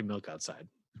to be drinking milk outside.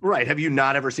 Right. Have you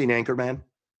not ever seen Anchorman?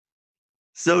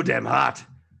 So damn hot.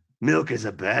 Milk is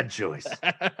a bad choice.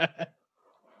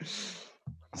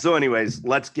 So anyways,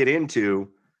 let's get into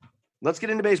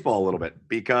baseball a little bit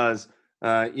because,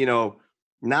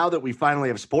 now that we finally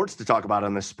have sports to talk about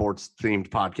on this sports themed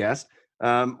podcast,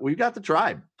 we've got the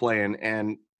Tribe playing,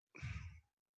 and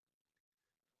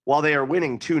while they are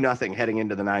winning 2-0 heading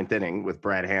into the ninth inning with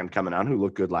Brad Hand coming on, who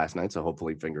looked good last night. So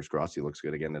hopefully, fingers crossed, he looks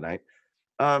good again tonight.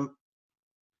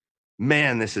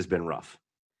 Man, this has been rough.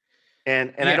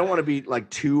 And I don't want to be like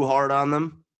too hard on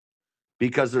them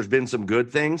because there's been some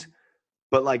good things,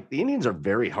 but like the Indians are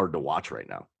very hard to watch right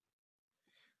now.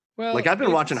 Well, like I've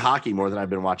been watching hockey more than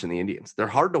I've been watching the Indians. They're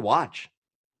hard to watch.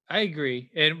 I agree.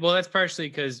 And well, that's partially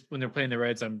because when they're playing the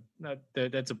Reds,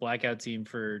 that's a blackout team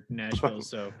for Nashville.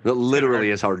 So it literally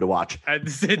is hard to watch.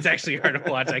 It's actually hard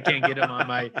to watch. I can't get them on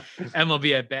my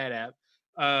MLB at Bat app.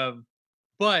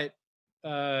 But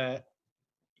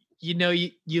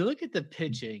you look at the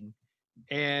pitching,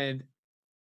 and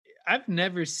I've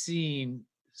never seen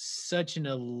such an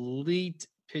elite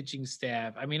pitching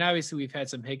staff. I mean, obviously we've had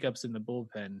some hiccups in the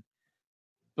bullpen,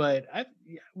 but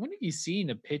when have you seen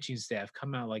a pitching staff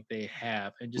come out like they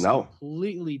have and just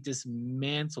completely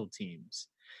dismantle teams?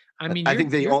 I mean, I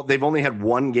think they've only had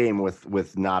one game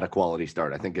with not a quality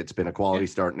start. I think it's been a quality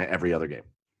start in every other game.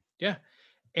 Yeah.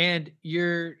 And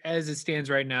as it stands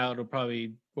right now, will probably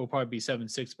be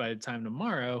 7-6 by the time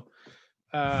tomorrow.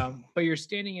 But you're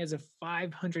standing as a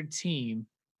 500 team.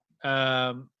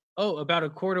 About a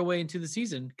quarter way into the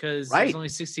season because there's only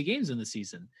 60 games in the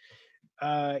season.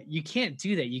 You can't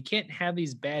do that. You can't have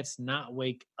these bats not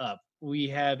wake up. We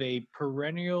have a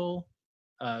perennial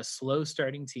slow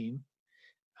starting team.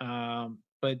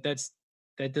 But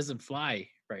that doesn't fly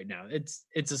right now.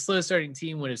 It's a slow starting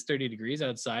team when it's 30 degrees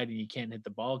outside and you can't hit the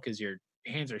ball because your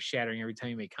hands are shattering every time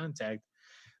you make contact.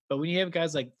 But when you have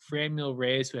guys like Franmil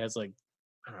Reyes, who has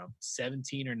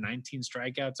 17 or 19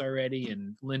 strikeouts already,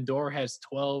 and Lindor has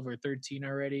 12 or 13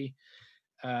 already,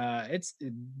 it's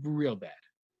real bad.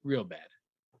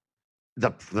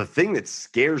 The thing that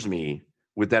scares me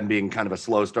with them being kind of a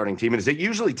slow starting team is it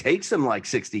usually takes them like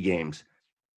 60 games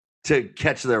to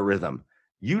catch their rhythm.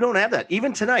 You don't have that.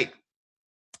 Even tonight,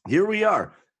 here we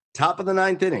are, top of the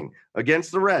ninth inning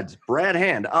against the Reds. Brad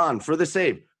Hand on for the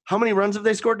save. How many runs have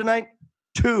they scored tonight?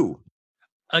 2.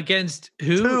 Against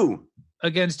who? 2.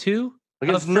 Against who?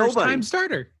 Against a nobody. First-time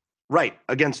starter. Right.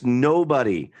 Against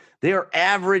nobody. They are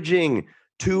averaging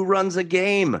 2 runs a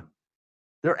game.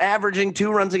 They're averaging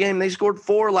 2 runs a game. They scored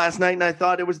 4 last night, and I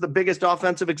thought it was the biggest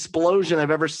offensive explosion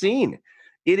I've ever seen.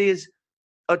 It is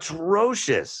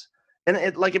atrocious. And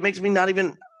it makes me not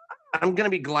even – I'm going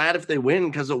to be glad if they win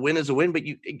because a win is a win, but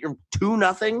you're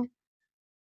 2-0.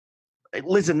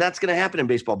 Listen, that's going to happen in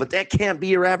baseball, but that can't be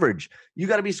your average. You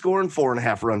got to be scoring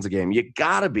 4.5 runs a game. You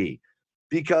got to be,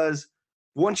 because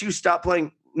once you stop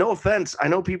playing, no offense, I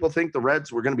know people think the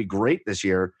Reds were going to be great this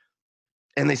year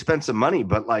and they spent some money,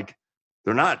 but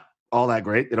they're not all that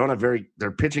great. They don't have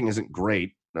their pitching isn't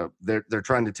great. They're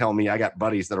trying to tell me, I got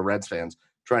buddies that are Reds fans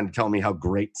trying to tell me how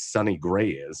great Sonny Gray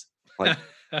is.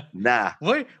 Nah.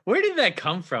 Where did that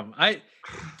come from?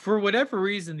 For whatever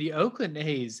reason, the Oakland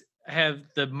A's have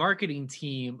the marketing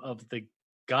team of the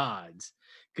gods,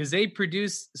 because they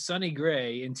produced Sonny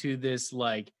Gray into this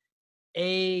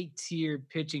A-tier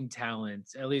pitching talent,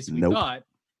 at least we thought.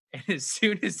 And as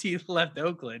soon as he left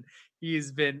Oakland,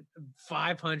 he's been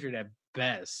 500 at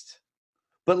best.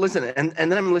 But listen, and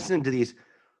then I'm listening to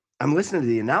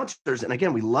the announcers, and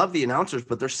again, we love the announcers,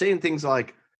 but they're saying things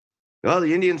like, "Oh,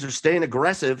 the Indians are staying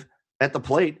aggressive at the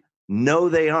plate." No,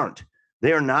 they aren't.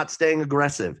 They are not staying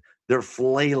aggressive. They're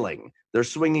flailing. They're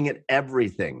swinging at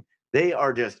everything. They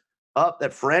are just up.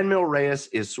 That Franmil Reyes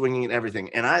is swinging at everything,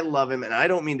 and I love him. And I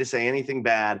don't mean to say anything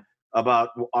bad about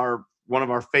one of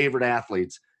our favorite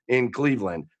athletes in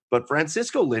Cleveland, but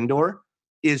Francisco Lindor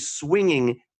is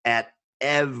swinging at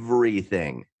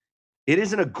everything. It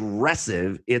isn't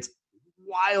aggressive. It's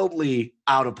wildly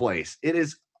out of place. It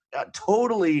is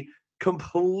totally,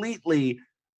 completely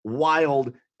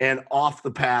wild and off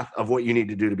the path of what you need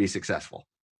to do to be successful.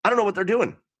 I don't know what they're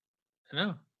doing. I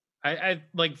know. I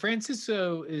like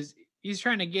Francisco he's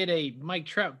trying to get a Mike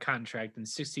Trout contract in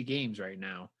 60 games right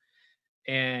now.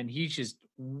 And he's just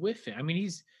whiffing. I mean,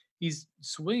 he's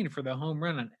swinging for the home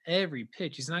run on every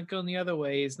pitch. He's not going the other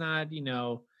way. He's not,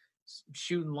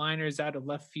 shooting liners out of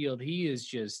left field. He is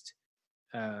just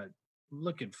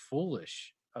looking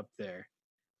foolish up there.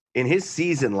 In his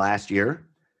season last year,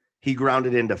 he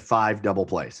grounded into 5 double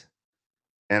plays.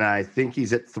 And I think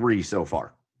he's at 3 so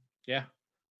far. Yeah.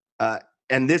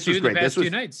 And this was great. This was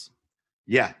 2 nights.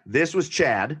 Yeah. This was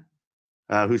Chad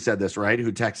who said this, right?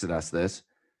 Who texted us this.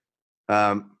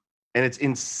 And it's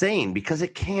insane because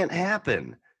it can't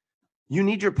happen. You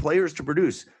need your players to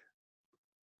produce.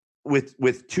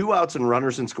 With 2 outs and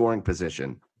runners in scoring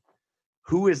position,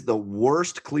 who is the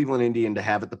worst Cleveland Indian to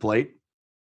have at the plate?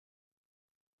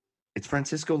 It's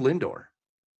Francisco Lindor.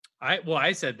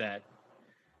 I said that.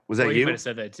 Was that you? You might have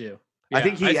said that too. I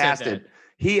think I he said asked that. it.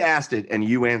 He asked it, and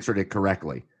you answered it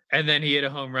correctly. And then he hit a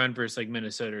home run versus like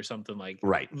Minnesota or something, like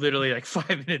Right. literally like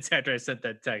 5 minutes after I sent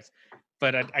that text.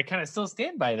 But I kind of still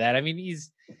stand by that. I mean,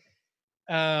 he's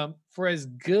for as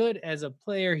good as a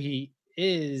player he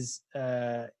is,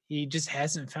 he just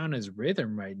hasn't found his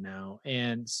rhythm right now.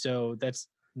 And so that's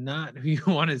not who you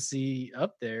want to see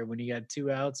up there when you got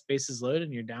 2 outs, bases loaded,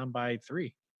 and you're down by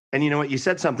 3. And you know what? You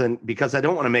said something, because I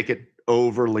don't want to make it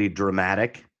overly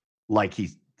dramatic. Like he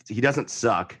doesn't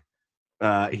suck.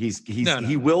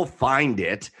 He will find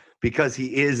it, because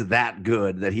he is that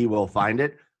good that he will find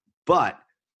it. But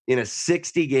in a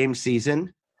 60-game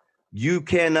season, you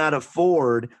cannot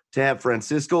afford to have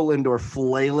Francisco Lindor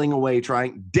flailing away,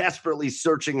 desperately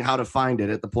searching how to find it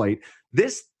at the plate.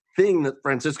 This thing that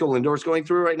Francisco Lindor is going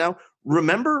through right now,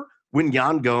 remember when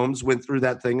Yan Gomes went through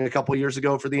that thing a couple years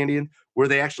ago for the Indians, where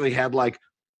they actually had like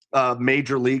a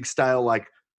major league style, like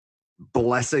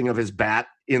blessing of his bat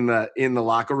in the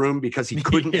locker room because he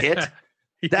couldn't hit?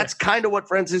 That's kind of what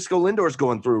Francisco Lindor is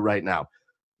going through right now.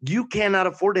 You cannot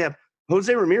afford to have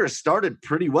Jose Ramirez started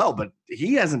pretty well, but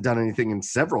he hasn't done anything in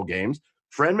several games.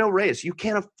 Franmil Reyes, you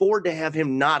can't afford to have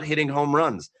him not hitting home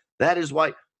runs. That is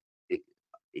why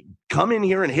come in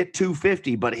here and hit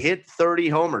 250, but hit 30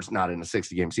 homers, not in a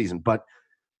 60-game season. But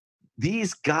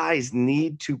these guys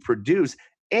need to produce.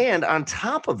 And on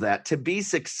top of that, to be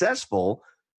successful,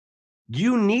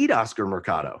 you need Oscar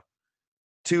Mercado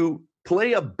to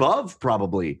play above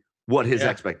probably what his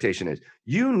expectation is.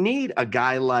 You need a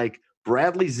guy like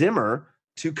Bradley Zimmer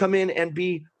to come in and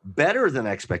be better than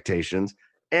expectations.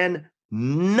 And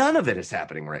none of it is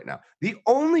happening right now. The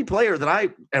only player that I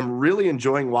am really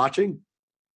enjoying watching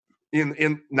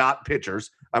in not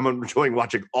pitchers, I'm enjoying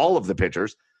watching all of the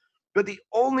pitchers, but the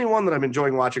only one that I'm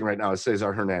enjoying watching right now is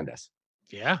Cesar Hernandez.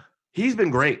 Yeah. He's been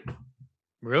great.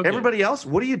 Real good. Everybody else,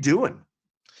 what are you doing?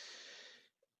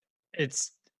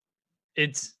 It's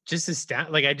just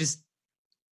astounding.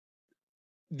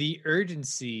 The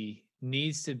urgency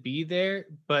needs to be there,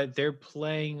 but they're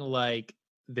playing like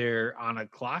they're on a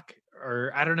clock,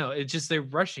 or I don't know. It's just they're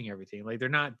rushing everything. Like they're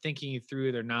not thinking it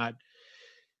through. They're not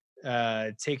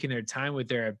taking their time with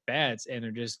their at bats, and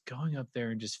they're just going up there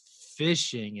and just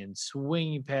fishing and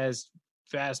swinging past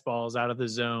fastballs out of the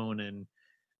zone. And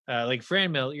like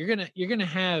Franmil, you're gonna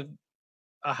have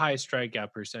a high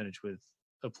strikeout percentage with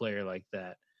a player like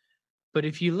that. But I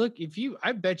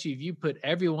bet you if you put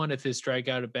every one of his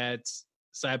strikeout at bats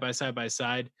side by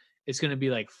side, it's going to be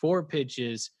like 4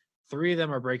 pitches. 3 of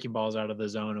them are breaking balls out of the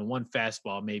zone, and 1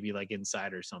 fastball, maybe like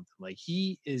inside or something. Like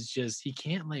he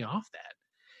can't lay off that.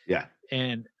 Yeah.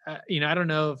 And, I don't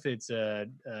know if it's a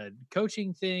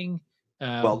coaching thing.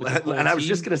 Well, and I was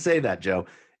just going to say that, Joe,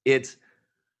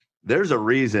 there's a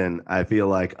reason I feel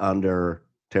like under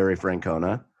Terry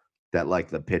Francona that like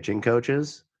the pitching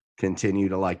coaches continue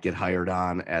to like get hired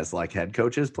on as like head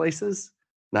coaches places.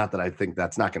 Not that I think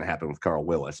that's not going to happen with Carl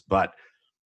Willis, but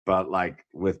like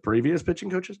with previous pitching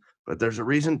coaches. But there's a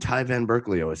reason Ty Van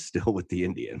Berkelio is still with the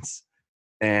Indians.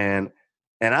 And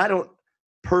I don't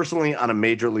personally, on a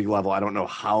major league level, I don't know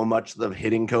how much the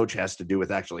hitting coach has to do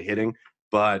with actually hitting,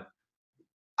 but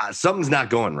something's not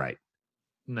going right.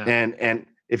 No. And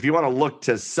if you want to look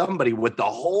to somebody with the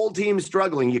whole team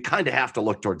struggling, you kind of have to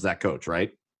look towards that coach,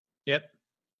 right? Yep.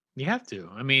 You have to.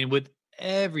 I mean, with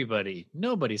everybody,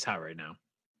 nobody's hot right now.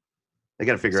 They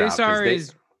got to figure out. Cesar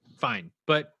is fine,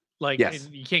 but like yes.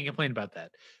 You can't complain about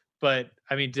that. But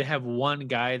I mean, to have one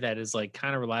guy that is like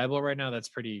kind of reliable right now, that's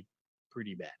pretty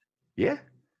bad. Yeah.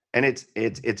 And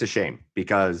it's a shame,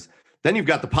 because then you've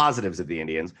got the positives of the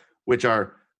Indians, which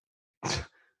are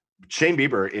Shane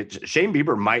Bieber. Shane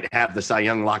Bieber might have the Cy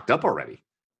Young locked up already.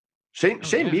 Shane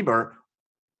Bieber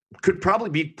could probably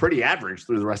be pretty average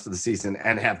through the rest of the season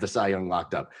and have the Cy Young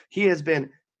locked up. He has been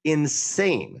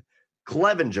insane.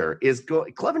 Clevenger's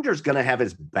going to have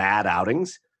his bad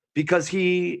outings because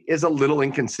he is a little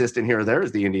inconsistent here or there,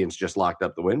 as the Indians just locked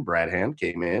up the win. Brad Hand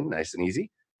came in nice and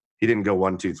easy. He didn't go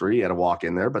 1-2-3. He had a walk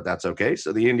in there, but that's okay.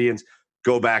 So the Indians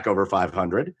go back over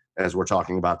 500 as we're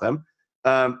talking about them.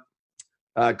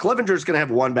 Clevenger's going to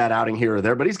have one bad outing here or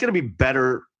there, but he's going to be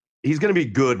better. He's going to be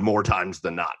good more times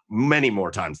than not, many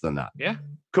more times than not. Yeah.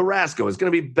 Carrasco is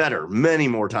going to be better many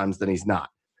more times than he's not.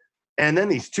 And then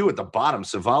these 2 at the bottom,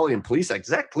 Savali and Plesac.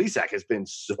 Zach Plesac has been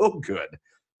so good.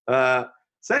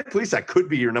 Zach Plesac could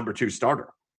be your number 2 starter.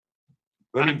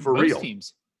 I mean, for real.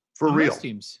 Teams. For real. Most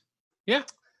teams. Yeah.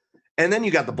 And then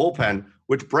you got the bullpen,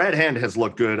 which Brad Hand has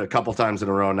looked good a couple times in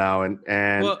a row now.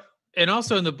 And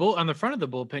also on the front of the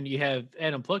bullpen, you have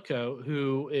Adam Plutko,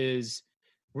 who is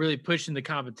really pushing the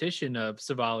competition of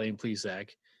Savali and Plesac.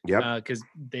 Yep. Because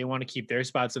they want to keep their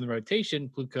spots in the rotation.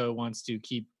 Pluko wants to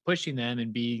keep pushing them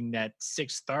and being that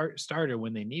sixth starter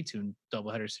when they need to in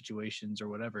doubleheader situations or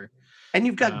whatever. And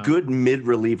you've got good mid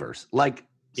relievers. Like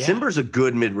Simber's a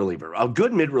good mid reliever. A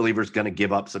good mid reliever is going to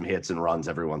give up some hits and runs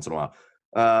every once in a while.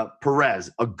 Perez,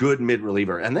 a good mid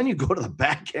reliever. And then you go to the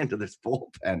back end of this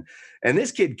bullpen. And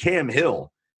this kid, Cam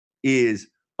Hill, is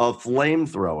a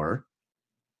flamethrower.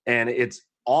 And it's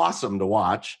awesome to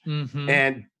watch. Mm-hmm.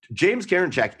 And James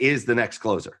Karinchak is the next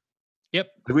closer. Yep.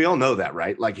 We all know that,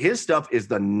 right? Like his stuff is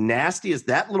the nastiest.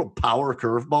 That little power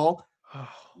curveball.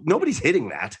 Nobody's hitting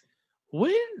that.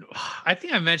 I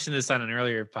think I mentioned this on an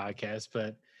earlier podcast,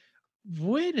 but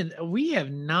we have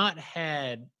not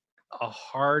had a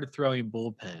hard throwing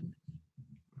bullpen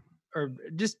or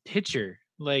just pitcher,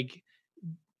 like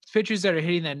pitchers that are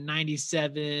hitting that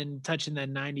 97, touching that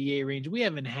 98 range. We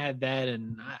haven't had that.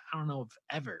 And I don't know if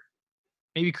ever.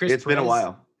 Maybe Chris. It's been a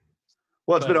while.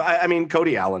 Well, I mean,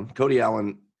 Cody Allen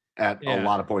at a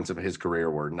lot of points of his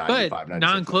career were 95, but 96.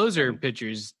 non-closer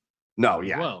pitchers. No.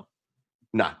 Yeah. Well,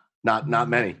 not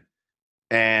many.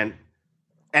 And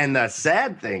the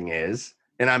sad thing is,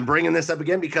 and I'm bringing this up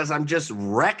again because I'm just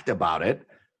wrecked about it.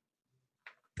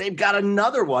 They've got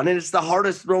another one, and it's the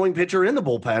hardest throwing pitcher in the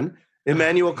bullpen,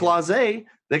 Emmanuel Clase,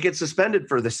 that gets suspended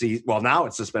for the season. Well, now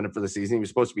it's suspended for the season. He was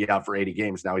supposed to be out for 80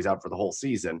 games. Now he's out for the whole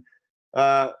season.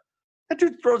 That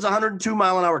dude throws 102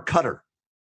 mile an hour cutter.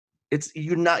 It's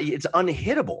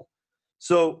unhittable.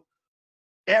 So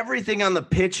everything on the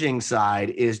pitching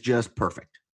side is just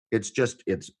perfect. It's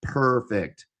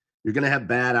perfect. You're going to have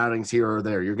bad outings here or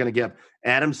there. You're going to get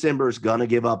Adam Simber's going to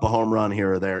give up a home run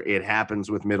here or there. It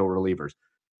happens with middle relievers.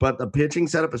 But the pitching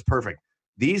setup is perfect.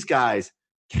 These guys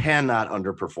cannot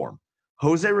underperform.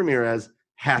 Jose Ramirez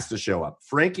has to show up.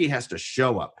 Frankie has to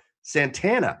show up.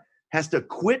 Santana has to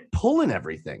quit pulling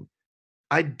everything.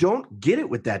 I don't get it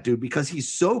with that dude because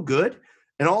he's so good,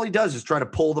 and all he does is try to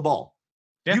pull the ball.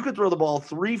 Yeah. You could throw the ball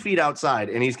 3 feet outside,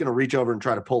 and he's going to reach over and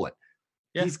try to pull it.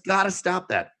 Yeah. He's got to stop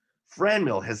that.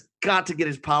 Franmil has got to get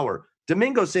his power.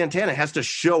 Domingo Santana has to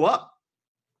show up.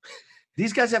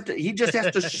 These guys he just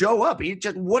has to show up.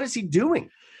 What is he doing?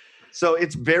 So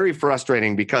it's very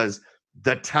frustrating because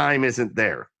the time isn't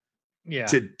there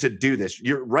to do this.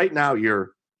 You're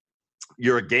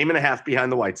a game and a half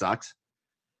behind the White Sox.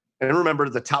 And remember,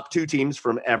 the top 2 teams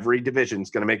from every division is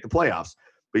going to make the playoffs.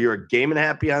 But you're a game and a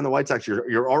half behind the White Sox.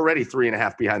 You're already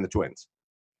 3.5 behind the Twins.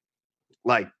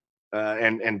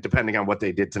 And depending on what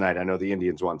they did tonight, I know the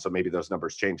Indians won, so maybe those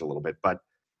numbers change a little bit. But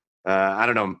I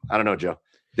don't know, Joe.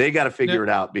 They got to figure it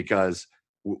out because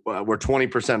we're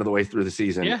 20% of the way through the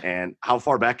season. Yeah. And how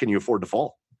far back can you afford to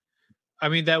fall? I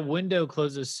mean, that window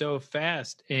closes so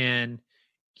fast, and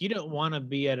you don't want to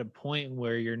be at a point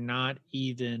where you're not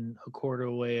even a quarter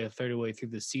away, a third away through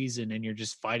the season, and you're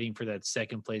just fighting for that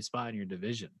second place spot in your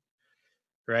division,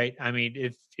 right? I mean,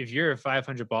 if you're a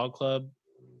 500 ball club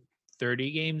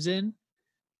 30 games in,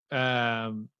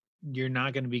 you're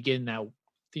not going to be getting that,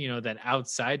 that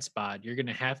outside spot. You're going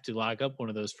to have to lock up one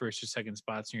of those first or second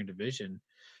spots in your division,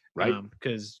 right?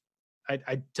 Because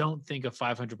I don't think a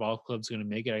 500 ball club is going to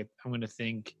make it. I'm going to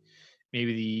think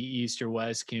maybe the East or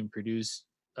West can produce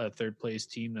a third place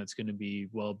team that's going to be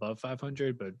well above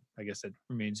 500, but I guess that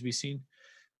remains to be seen.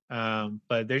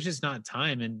 But there's just not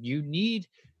time, and you need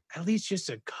at least just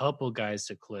a couple guys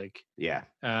to click. Yeah.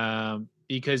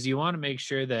 Because you want to make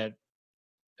sure that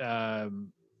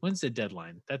when's the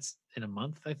deadline? That's in a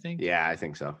month, I think. Yeah, I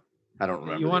think so. I don't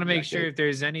remember. You want to make sure if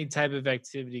there's any type of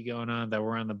activity going on that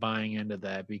we're on the buying end of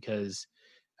that, because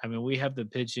I mean, we have the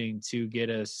pitching to get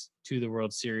us to the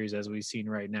World Series as we've seen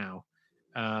right now.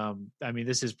 I mean,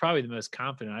 this is probably the most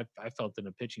confident I felt in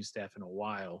a pitching staff in a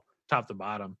while, top to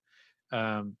bottom.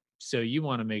 So you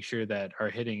want to make sure that our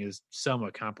hitting is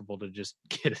somewhat comparable to just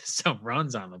get some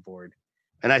runs on the board.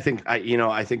 And I think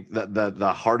that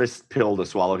the hardest pill to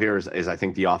swallow here is I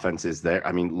think the offense is there.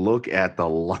 I mean, look at the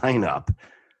lineup.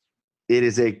 It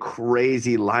is a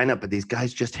crazy lineup, but these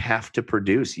guys just have to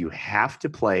produce. You have to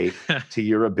play to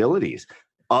your abilities.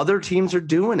 Other teams are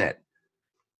doing it.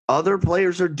 Other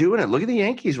players are doing it. Look at the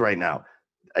Yankees right now.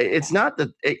 It's not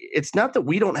that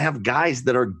we don't have guys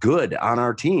that are good on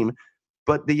our team,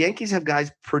 but the Yankees have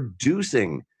guys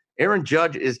producing. Aaron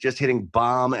Judge is just hitting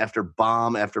bomb after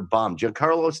bomb after bomb.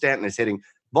 Giancarlo Stanton is hitting.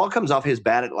 Ball comes off his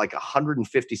bat at like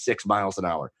 156 miles an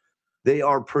hour. They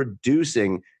are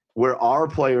producing where our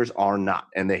players are not,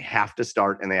 and they have to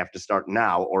start, and they have to start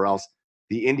now, or else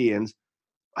the Indians,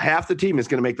 half the team is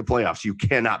going to make the playoffs. You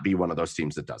cannot be one of those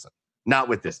teams that doesn't. Not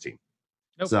with this team.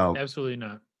 Nope, so absolutely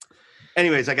not.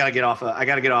 Anyways, I gotta get off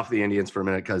the Indians for a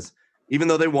minute because even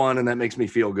though they won and that makes me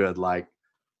feel good, like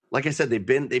like I said, they've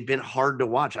been hard to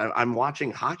watch. I'm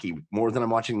watching hockey more than I'm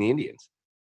watching the Indians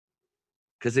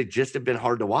because they just have been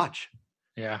hard to watch.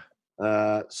 Yeah.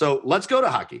 So let's go to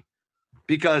hockey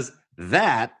because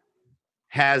that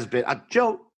has been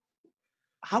Joe.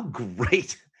 How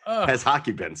great has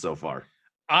hockey been so far?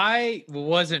 I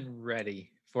wasn't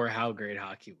ready for how great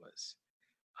hockey was.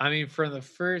 I mean, from the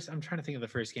first, I'm trying to think of the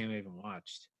first game I even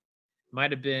watched.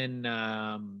 Might have been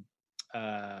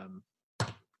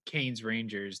Canes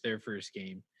Rangers, their first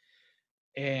game.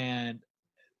 And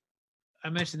I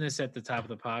mentioned this at the top of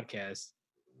the podcast.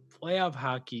 Playoff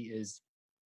hockey is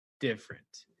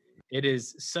different. It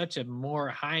is such a more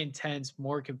high intense,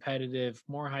 more competitive,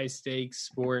 more high stakes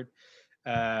sport.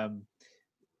 It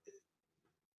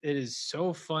is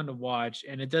so fun to watch,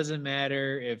 and it doesn't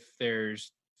matter if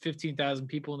there's 15,000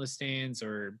 people in the stands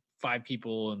or 5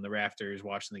 people in the rafters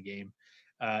watching the game.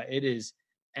 It is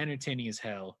entertaining as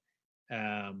hell.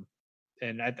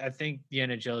 And I think the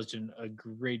NHL has done a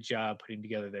great job putting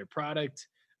together their product.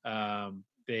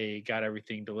 They got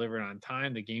everything delivered on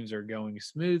time. The games are going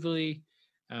smoothly.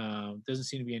 Doesn't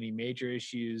seem to be any major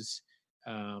issues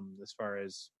as far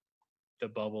as the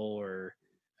bubble or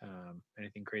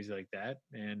anything crazy like that.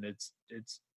 And it's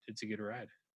a good ride.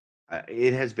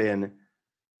 It has been.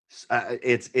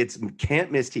 It's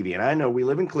can't miss TV. And I know we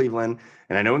live in Cleveland,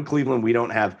 and I know in Cleveland we don't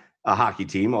have a hockey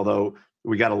team, although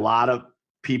we got a lot of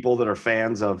people that are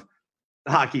fans of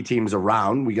hockey teams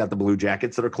around. We got the Blue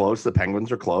Jackets that are close, the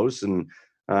Penguins are close, and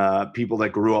people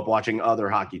that grew up watching other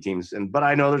hockey teams. But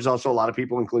I know there's also a lot of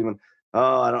people in Cleveland.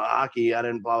 Oh, I don't hockey. I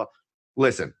didn't blah, blah.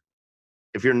 Listen,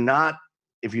 if you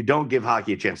don't give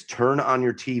hockey a chance, turn on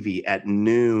your TV at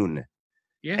noon.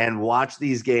 Yeah. And watch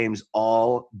these games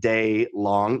all day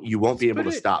long. You won't be able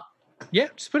to stop. Yeah,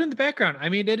 just put it in the background. I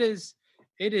mean, it is,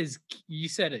 you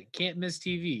said it, can't miss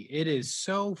TV. It is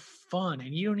so fun. And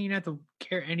you don't even have to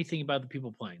care anything about the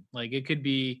people playing. Like it could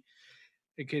be,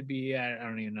 I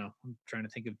don't even know. I'm trying to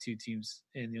think of 2 teams,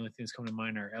 and the only things coming to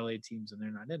mind are LA teams, and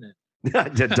they're not in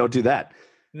it. Don't do that.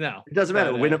 No. It doesn't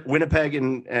matter. Winnipeg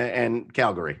and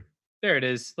Calgary. There it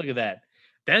is. Look at that.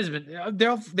 That has been,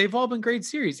 they've all been great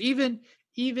series.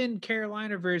 Even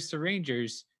Carolina versus the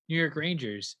Rangers, New York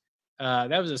Rangers, that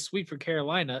was a sweep for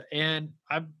Carolina, and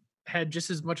I've had just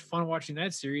as much fun watching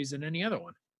that series than any other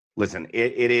one. Listen,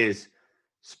 it is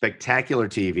spectacular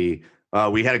TV.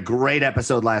 We had a great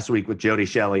episode last week with Jody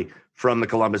Shelley from the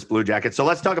Columbus Blue Jackets. So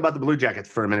let's talk about the Blue Jackets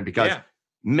for a minute because,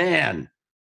 man,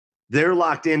 they're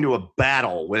locked into a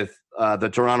battle with the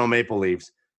Toronto Maple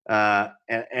Leafs,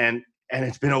 and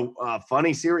it's been a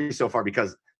funny series so far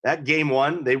because that game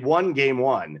 1, they won game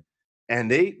 1,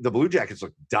 and the Blue Jackets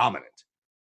look dominant.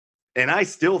 And I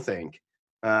still think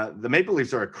the Maple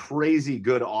Leafs are a crazy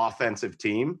good offensive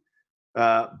team,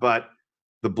 but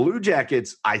the Blue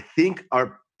Jackets, I think,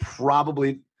 are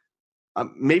probably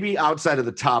maybe outside of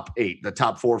the top 8, the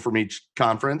top 4 from each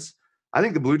conference. I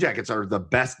think the Blue Jackets are the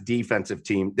best defensive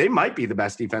team. They might be the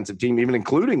best defensive team, even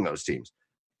including those teams.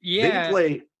 Yeah. They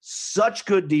play such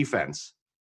good defense.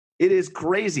 It is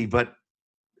crazy, but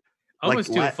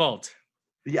almost to a fault.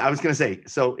 Yeah, I was going to say,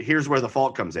 so here's where the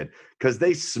fault comes in, because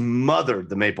they smothered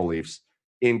the Maple Leafs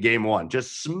in game 1,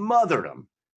 just smothered them.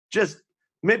 Just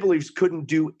Maple Leafs couldn't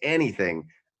do anything.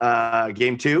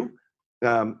 Game 2,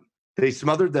 they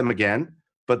smothered them again,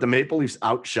 but the Maple Leafs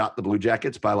outshot the Blue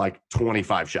Jackets by like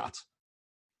 25 shots.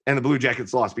 And the Blue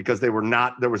Jackets lost because there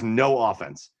was no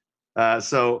offense.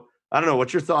 So I don't know.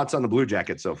 What's your thoughts on the Blue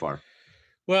Jackets so far?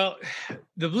 Well,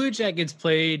 the Blue Jackets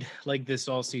played like this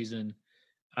all season.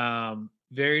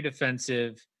 Very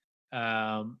defensive.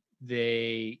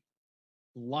 They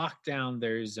locked down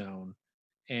their zone.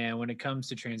 And when it comes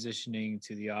to transitioning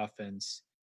to the offense,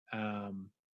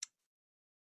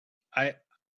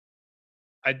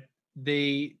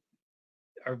 they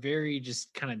are very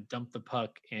just kind of dump the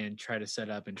puck and try to set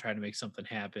up and try to make something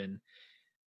happen.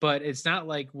 But it's not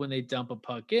like when they dump a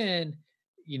puck in,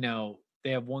 they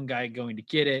have one guy going to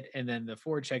get it, and then the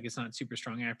forecheck is not super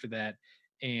strong after that.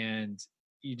 And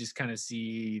you just kind of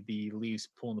see the Leafs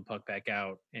pulling the puck back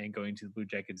out and going to the Blue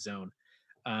Jackets zone.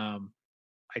 I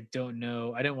don't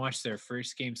know. I didn't watch their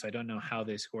first game, so I don't know how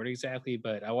they scored exactly,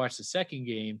 but I watched the second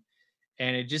game,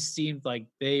 and it just seemed like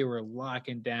they were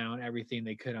locking down everything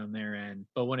they could on their end.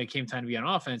 But when it came time to be on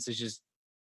offense, it's just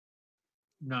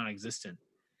non-existent.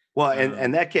 Well,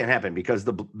 and that can't happen because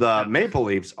the Maple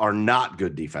Leafs are not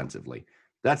good defensively.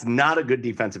 That's not a good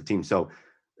defensive team. So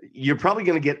you're probably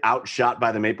going to get outshot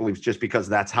by the Maple Leafs just because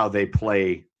that's how they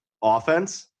play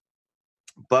offense.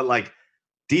 But like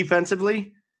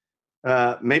defensively,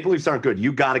 Maple Leafs aren't good.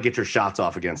 You got to get your shots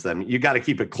off against them. You got to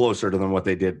keep it closer to than what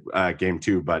they did game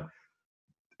 2. But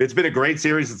it's been a great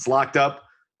series. It's locked up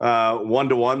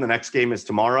 1-1. The next game is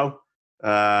tomorrow.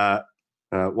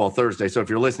 Thursday. So if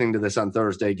you're listening to this on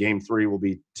Thursday, game 3 will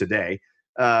be today.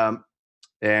 And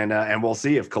we'll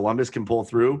see if Columbus can pull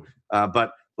through.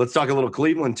 But let's talk a little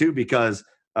Cleveland too, because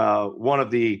one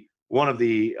of the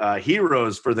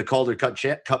heroes for the Calder Cup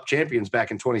champions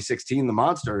back in 2016, the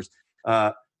Monsters,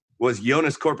 was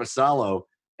Joonas Korpisalo,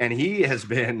 and he has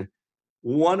been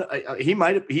he's one of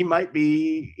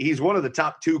the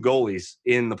top 2 goalies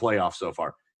in the playoffs so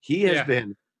far. He has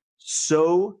been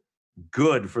so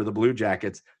good for the Blue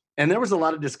Jackets, and there was a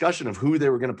lot of discussion of who they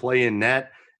were going to play in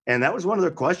net, and that was one of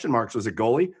their question marks, was a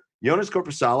goalie. Joonas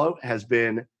Korpisalo has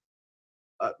been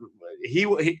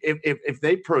if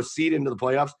they proceed into the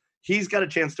playoffs, he's got a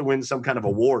chance to win some kind of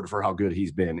award for how good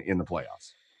he's been in the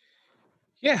playoffs.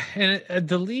 Yeah, and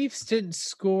the Leafs didn't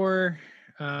score.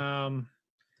 I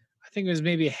think it was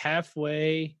maybe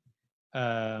halfway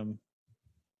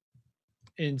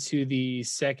into the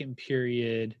second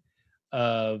period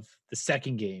of the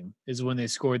second game is when they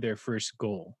scored their first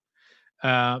goal.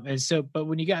 But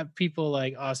when you got people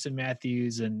like Austin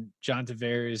Matthews and John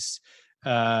Tavares,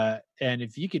 and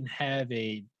if you can have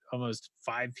a almost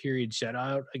 5-period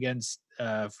shutout against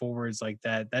forwards like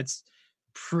that, that's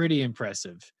pretty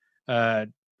impressive.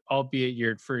 Albeit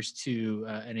your first 2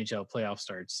 NHL playoff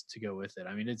starts to go with it.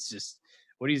 I mean, it's just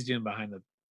what he's doing behind the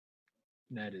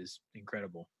net is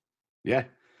incredible. Yeah.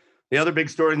 The other big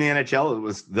story in the NHL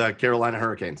was the Carolina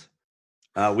Hurricanes.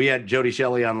 We had Jody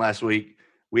Shelley on last week.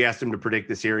 We asked him to predict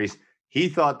the series. He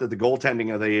thought that the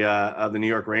goaltending of the New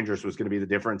York Rangers was going to be the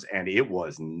difference, and it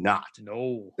was not.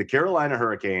 No. The Carolina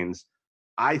Hurricanes,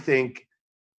 I think,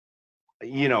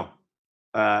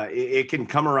 it can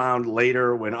come around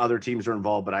later when other teams are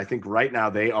involved, but I think right now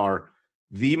they are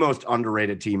the most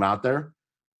underrated team out there.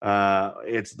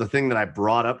 It's the thing that I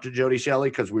brought up to Jody Shelley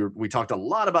because we talked a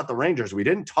lot about the Rangers. We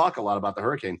didn't talk a lot about the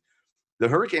Hurricanes. The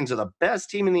Hurricanes are the best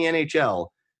team in the NHL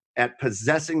at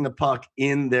possessing the puck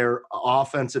in their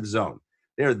offensive zone.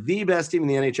 They're the best team in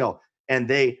the NHL, and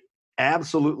they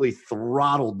absolutely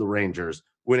throttled the Rangers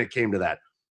when it came to that.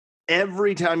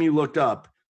 Every time you looked up,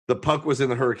 the puck was in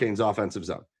the Hurricanes' offensive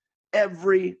zone.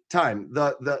 Every time.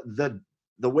 The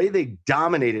way they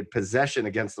dominated possession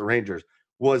against the Rangers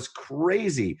was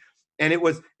crazy. And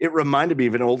it reminded me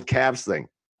of an old Cavs thing.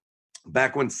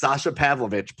 Back when Sasha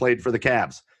Pavlovich played for the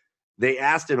Cavs, they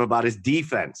asked him about his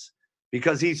defense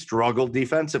because he struggled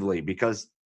defensively because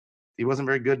he wasn't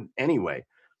very good anyway.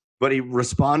 But he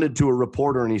responded to a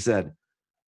reporter and he said,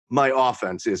 "My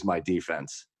offense is my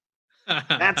defense."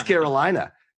 That's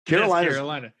Carolina.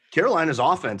 Carolina's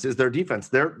offense is their defense.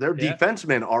 Their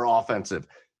defensemen are offensive.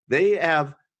 They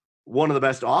have one of the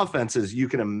best offenses you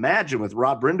can imagine with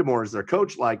Rob Brind'Amour as their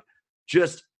coach, like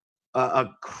just a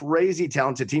crazy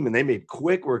talented team. And they made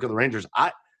quick work of the Rangers.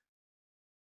 I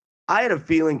had a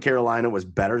feeling Carolina was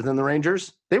better than the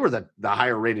Rangers. They were the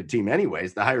higher rated team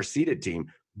anyways, the higher seeded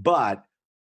team. But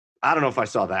I don't know if I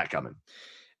saw that coming.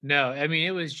 No, I mean,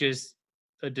 it was just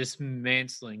a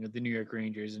dismantling of the New York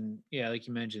Rangers. And yeah, like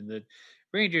you mentioned, the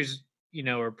Rangers,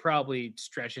 are probably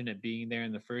stretching at being there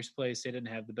in the first place. They didn't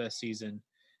have the best season.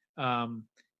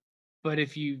 But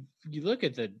if you look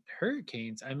at the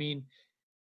Hurricanes, I mean,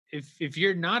 if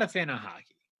you're not a fan of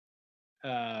hockey,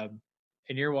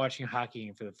 and you're watching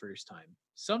hockey for the first time,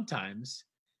 sometimes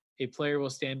a player will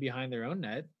stand behind their own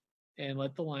net and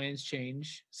let the lines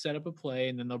change, set up a play,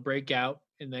 and then they'll break out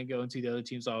and then go into the other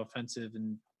team's offensive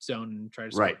and zone and try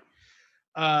to score. Right.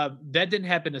 That didn't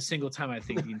happen a single time, I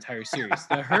think, the entire series.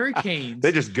 The Hurricanes,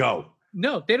 they just go.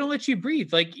 No, they don't let you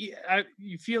breathe. Like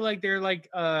you feel like they're like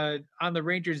on the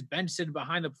Rangers bench sitting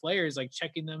behind the players, like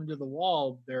checking them into the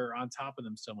wall. They're on top of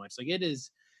them so much. Like it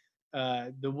is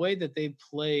the way that they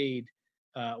played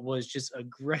was just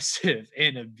aggressive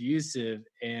and abusive.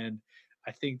 And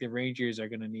I think the Rangers are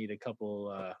going to need a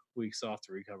couple weeks off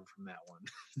to recover from that one.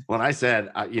 When I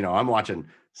said, I'm watching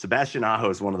Sebastian Aho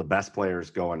is one of the best players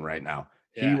going right now.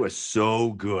 Yeah. He was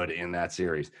so good in that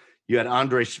series. You had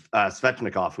Andrei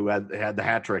Svechnikov, who had the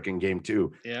hat trick in game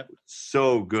 2. Yeah,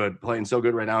 so good, playing so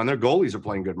good right now, and their goalies are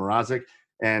playing good. Mrazek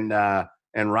and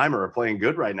Reimer are playing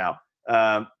good right now.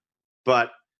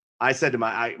 But I said to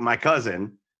my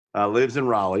cousin lives in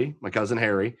Raleigh. My cousin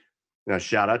Harry,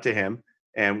 shout out to him.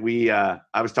 And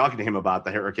I was talking to him about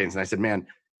the Hurricanes, and I said, "Man,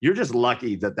 you're just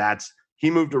lucky that's." He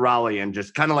moved to Raleigh and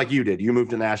just kind of like you did. You moved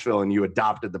to Nashville and you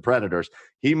adopted the Predators.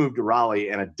 He moved to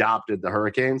Raleigh and adopted the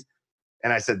Hurricanes.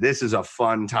 And I said, this is a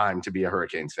fun time to be a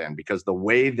Hurricanes fan because the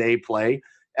way they play,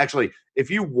 actually, if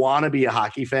you want to be a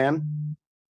hockey fan,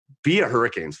 be a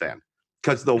Hurricanes fan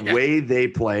because the way they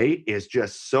play is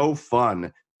just so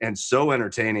fun and so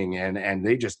entertaining, and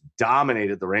they just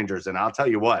dominated the Rangers. And I'll tell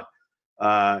you what,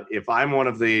 if I'm one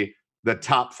of the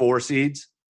top 4 seeds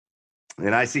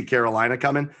and I see Carolina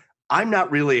coming, I'm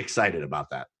not really excited about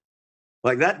that.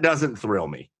 Like, that doesn't thrill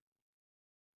me.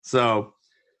 So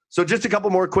just a couple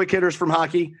more quick hitters from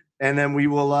hockey, and then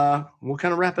we'll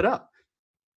kind of wrap it up.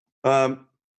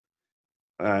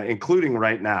 Including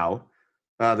right now,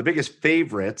 the biggest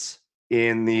favorites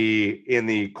in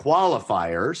the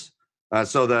qualifiers.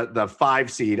 So the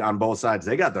 5 seed on both sides,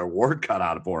 they got their work cut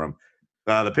out for them.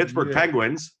 The Pittsburgh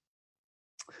Penguins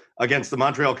against the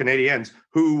Montreal Canadiens,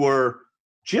 who were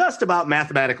just about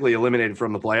mathematically eliminated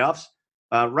from the playoffs.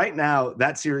 Right now,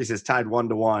 that series is tied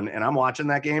 1-1, and I'm watching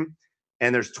that game,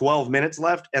 and there's 12 minutes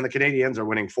left, and the Canadiens are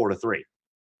winning 4-3.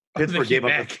 Pittsburgh gave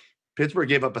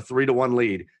up a 3-1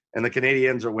 lead, and the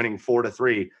Canadiens are winning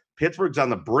 4-3. Pittsburgh's on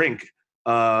the brink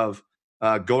of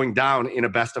going down in a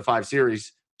best-of-5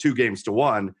 series,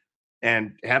 2-1,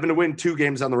 and having to win 2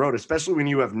 games on the road, especially when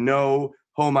you have no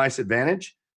home ice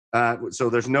advantage. So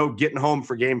there's no getting home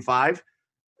for game 5.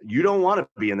 You don't want to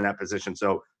be in that position.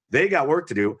 So they got work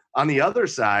to do. On the other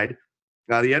side,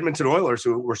 the Edmonton Oilers,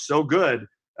 who were so good,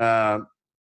 and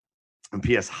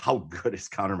P.S., how good is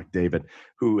Connor McDavid,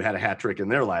 who had a hat trick in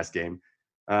their last game?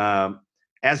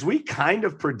 As we kind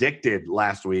of predicted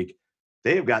last week,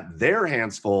 they have got their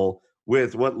hands full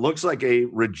with what looks like a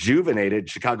rejuvenated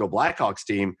Chicago Blackhawks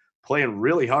team playing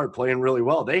really hard, playing really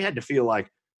well. They had to feel like,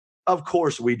 of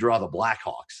course, we draw the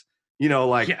Blackhawks.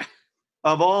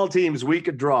 Of all teams we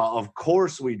could draw, of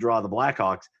course we draw the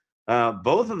Blackhawks.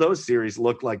 Both of those series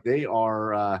look like they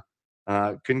are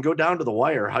can go down to the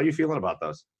wire. How are you feeling about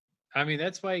those? I mean,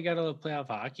 that's why you got to love playoff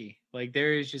hockey. Like,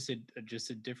 there is just a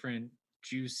different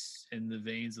juice in the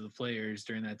veins of the players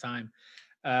during that time.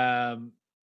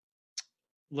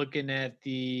 Looking at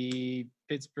the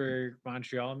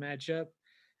Pittsburgh-Montreal matchup,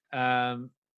 I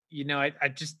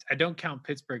don't count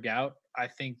Pittsburgh out. I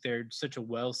think they're such a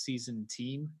well-seasoned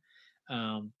team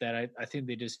that I think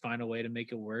they just find a way to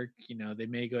make it work. They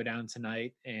may go down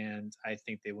tonight, and I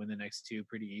think they win the next 2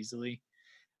 pretty easily.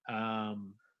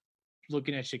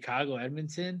 Looking at Chicago,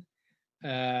 Edmonton,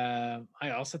 I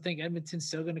also think Edmonton's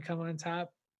still going to come on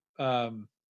top. I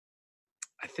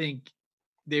think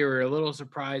they were a little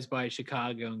surprised by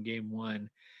Chicago in game 1,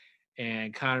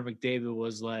 and Connor McDavid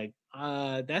was like,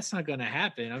 that's not going to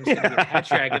happen. I'm just going to get a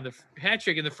hat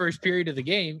trick in the first period of the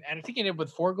game. And I think he ended up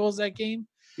with 4 goals that game.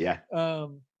 Yeah.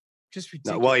 Just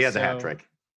ridiculous. No, well, he has a hat trick.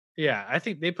 Yeah. I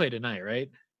think they play tonight, right?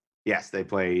 Yes, they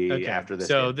play after this.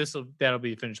 So that'll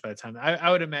be finished by the time. I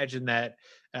would imagine that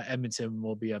Edmonton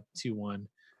will be up 2-1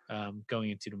 going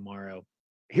into tomorrow.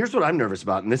 Here's what I'm nervous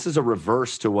about, and this is a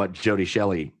reverse to what Jody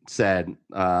Shelley said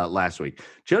last week.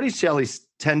 Jody Shelley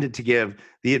tended to give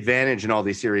the advantage in all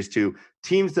these series to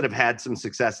teams that have had some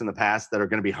success in the past that are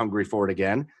going to be hungry for it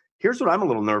again. Here's what I'm a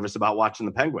little nervous about watching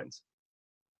the Penguins.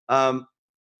 I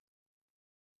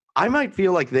might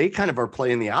feel like they kind of are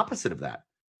playing the opposite of that.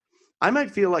 I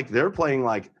might feel like they're playing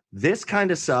like, this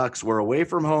kind of sucks. We're away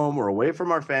from home. We're away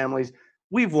from our families.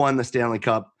 We've won the Stanley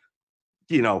Cup,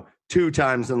 2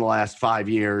 times in the last 5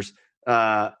 years.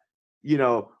 We're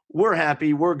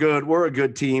happy. We're good. We're a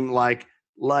good team. I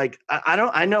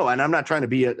know, and I'm not trying to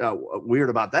be weird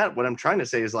about that. What I'm trying to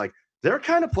say is, like, they're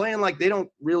kind of playing like they don't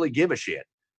really give a shit.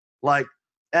 Like,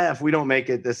 if we don't make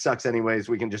it, this sucks anyways.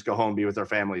 We can just go home and be with our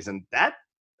families. And that,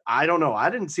 I don't know. I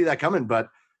didn't see that coming, but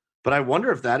I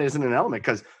wonder if that isn't an element,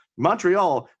 because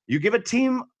Montreal, you give a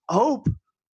team hope.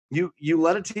 You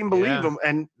let a team believe them,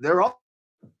 and they're all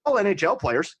NHL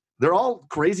players. They're all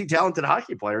crazy talented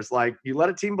hockey players. Like, you let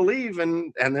a team believe,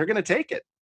 and they're going to take it.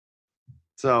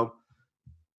 So,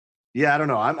 yeah, I don't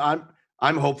know.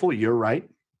 I'm hopeful you're right.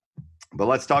 But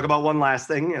let's talk about one last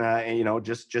thing.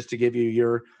 Just to give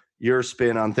you your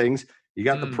spin on things. You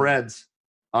got the Preds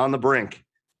on the brink.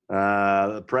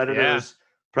 The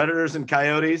Predators and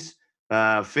Coyotes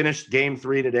finished game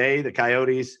 3 today. The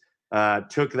Coyotes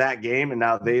took that game, and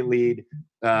now they lead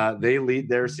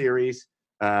their series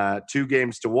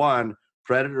 2-1.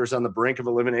 Predators on the brink of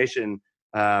elimination.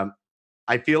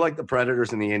 I feel like the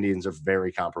Predators and the Indians are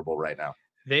very comparable right now.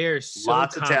 They are so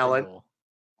lots of talent.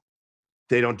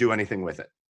 They don't do anything with it.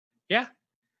 Yeah.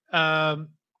 And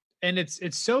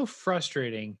it's so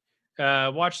frustrating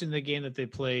watching the game that they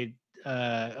played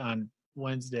on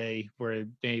Wednesday, where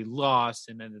they lost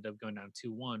and ended up going down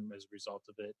 2-1 as a result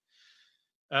of it.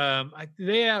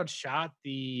 They outshot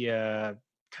the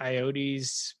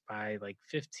Coyotes by like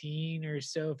 15 or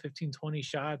so, 15-20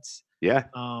 shots. Yeah.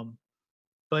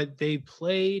 But they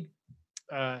played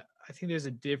I think there's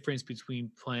a difference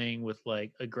between playing with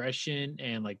like aggression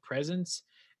and like presence,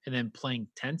 and then playing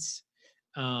tense.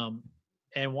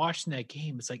 And watching that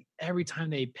game, it's like every time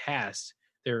they passed,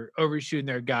 they're overshooting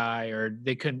their guy or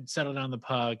they couldn't settle down the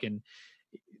puck. And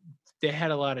they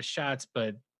had a lot of shots,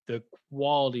 but the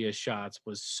quality of shots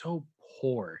was so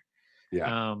poor.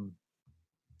 Yeah.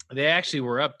 They actually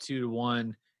were up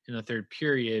 2-1 in the third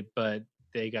period, but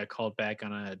they got called back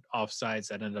on an offsides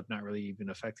that ended up not really even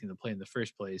affecting the play in the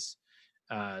first place.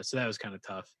 So that was kind of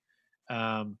tough.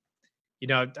 I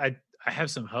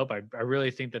have some hope. I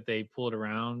really think that they pulled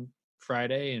around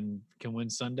Friday and can win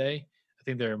Sunday. I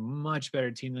think they're a much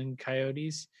better team than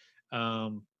Coyotes.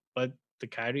 But the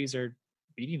Coyotes are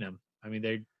beating them. I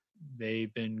mean,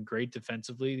 they've been great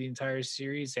defensively the entire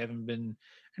series. They haven't been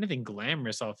anything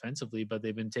glamorous offensively, but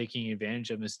they've been taking advantage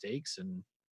of mistakes. And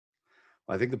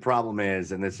I think the problem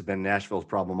is, and this has been Nashville's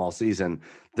problem all season,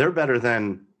 they're better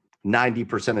than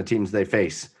 90% of teams they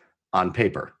face on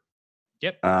paper.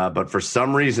 Yep. But for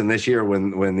some reason this year,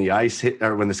 when the ice hit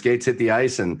or when the skates hit the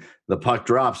ice and the puck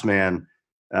drops, man,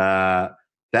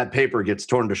 that paper gets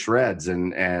torn to shreds,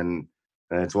 and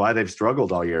that's why they've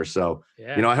struggled all year. So,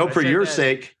 I hope for your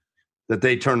sake that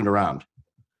they turn it around.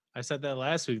 I said that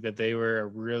last week that they were a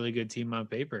really good team on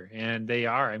paper, and they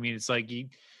are. I mean, it's like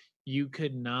you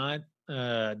could not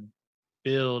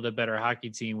build a better hockey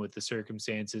team with the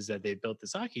circumstances that they built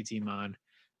this hockey team on.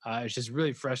 It's just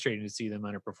really frustrating to see them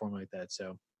underperform like that.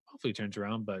 So hopefully it turns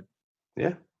around, but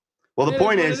yeah. Well, the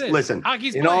point is, listen,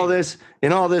 hockey's in all this,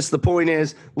 the point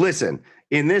is, listen,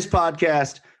 in this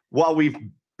podcast, while we've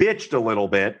bitched a little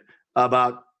bit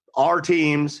about our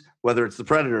teams, whether it's the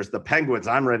Predators, the Penguins,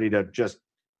 I'm ready to just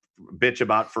bitch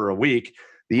about for a week,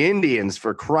 the Indians,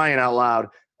 for crying out loud.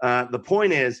 The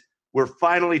point is, we're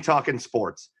finally talking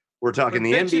sports. We're talking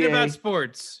the NBA. About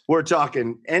sports. We're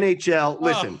talking NHL.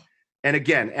 Listen, and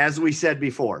again, as we said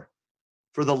before,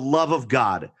 for the love of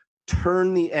God,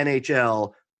 turn the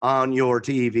NHL on your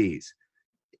TVs.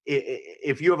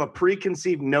 If you have a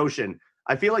preconceived notion,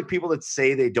 I feel like people that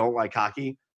say they don't like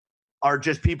hockey are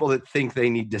just people that think they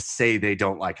need to say they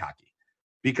don't like hockey.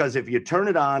 Because if you turn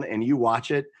it on and you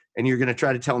watch it and you're going to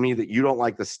try to tell me that you don't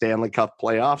like the Stanley Cup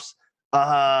playoffs,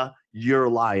 you're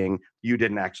lying. You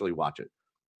didn't actually watch it.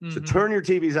 Mm-hmm. So turn your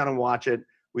TVs on and watch it.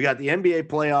 We got the NBA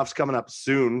playoffs coming up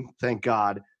soon, thank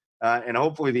God. And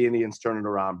hopefully the Indians turn it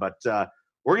around. But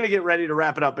we're going to get ready to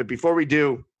wrap it up. But before we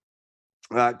do,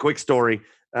 quick story.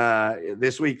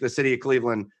 This week, the city of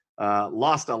Cleveland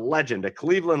lost a legend, a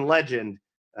Cleveland legend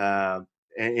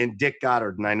in Dick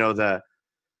Goddard. And I know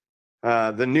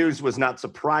the news was not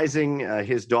surprising.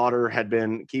 His daughter had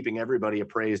been keeping everybody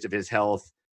appraised of his health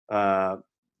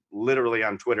literally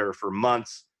on Twitter for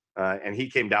months. And he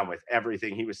came down with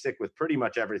everything. He was sick with pretty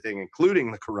much everything,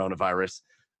 including the coronavirus.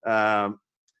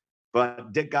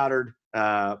 But Dick Goddard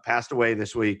passed away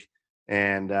this week.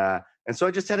 And so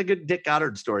I just had a good Dick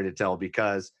Goddard story to tell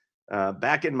because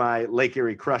back in my Lake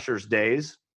Erie Crushers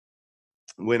days,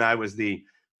 when I was the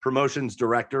promotions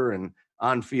director and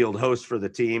on-field host for the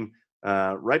team,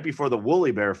 right before the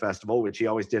Woolly Bear Festival, which he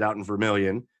always did out in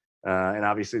Vermilion, and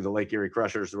obviously the Lake Erie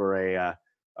Crushers were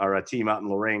a team out in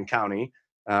Lorain County.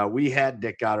 We had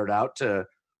Dick Goddard out to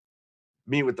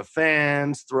meet with the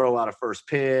fans, throw out a first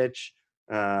pitch,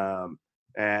 and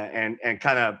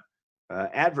kind of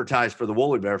advertise for the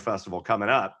Woolly Bear Festival coming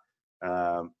up.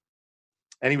 And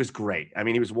he was great. I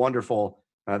mean, he was wonderful.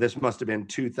 This must have been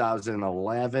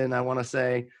 2011, I want to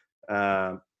say.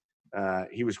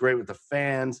 He was great with the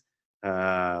fans.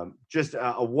 Just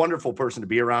a wonderful person to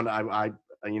be around. I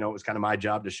it was kind of my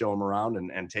job to show him around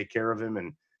and take care of him.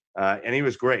 And he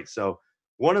was great. So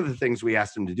one of the things we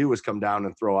asked him to do was come down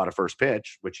and throw out a first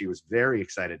pitch, which he was very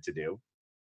excited to do.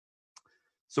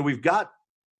 So we've got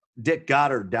Dick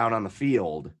Goddard down on the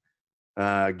field,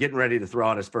 getting ready to throw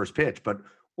out his first pitch. But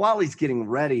while he's getting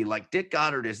ready, like Dick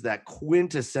Goddard is that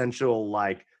quintessential,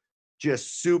 like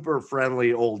just super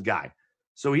friendly old guy.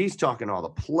 So he's talking to all the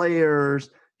players.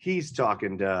 He's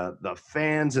talking to the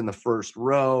fans in the first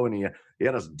row, and he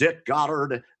had his Dick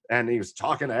Goddard, and he was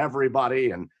talking to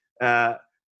everybody. And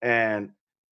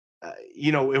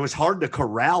it was hard to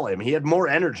corral him. He had more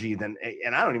energy than,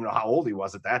 and I don't even know how old he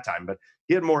was at that time, but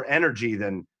he had more energy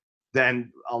than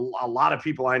a lot of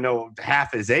people I know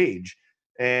half his age.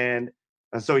 And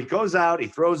so he goes out, he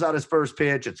throws out his first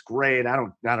pitch. It's great. I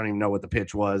don't even know what the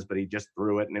pitch was, but he just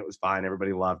threw it and it was fine.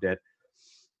 Everybody loved it.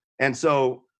 And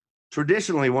so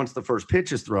traditionally, once the first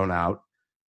pitch is thrown out,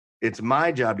 it's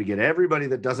my job to get everybody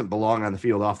that doesn't belong on the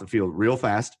field off the field real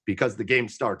fast because the game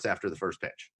starts after the first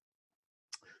pitch.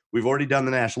 We've already done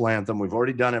the national anthem. We've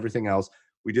already done everything else.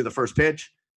 We do the first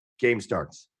pitch, game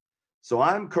starts. So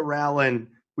I'm corralling.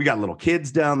 We got little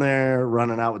kids down there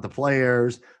running out with the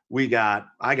players. I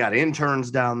got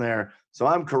interns down there. So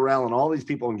I'm corralling all these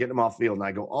people and getting them off field. And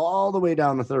I go all the way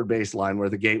down the third baseline where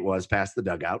the gate was past the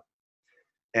dugout.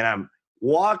 And I'm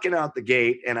walking out the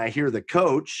gate and I hear the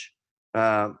coach,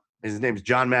 his name's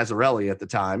John Mazzarelli at the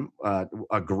time,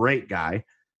 a great guy.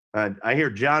 I hear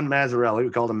John Mazzarelli, we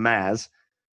called him Maz,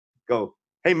 go,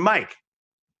 "Hey, Mike."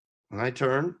 And I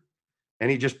turn and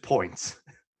he just points.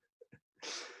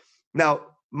 Now,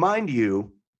 mind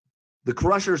you, the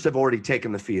Crushers have already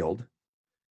taken the field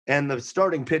and the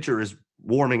starting pitcher is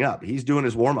warming up. He's doing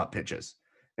his warm-up pitches.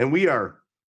 And we are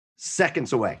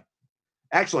seconds away.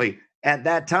 Actually, at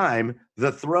that time,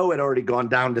 the throw had already gone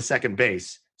down to second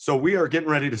base. So we are getting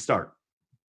ready to start.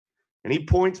 And he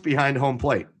points behind home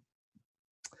plate.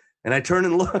 And I turn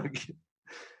and look.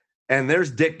 And there's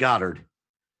Dick Goddard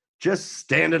just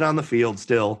standing on the field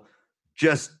still,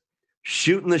 just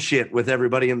shooting the shit with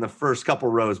everybody in the first couple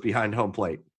rows behind home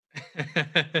plate.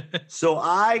 So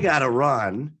I got to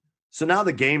run. So now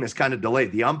the game is kind of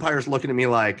delayed. The umpire's looking at me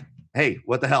like, "Hey,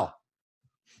 what the hell?"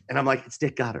 And I'm like, "It's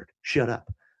Dick Goddard. Shut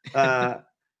up."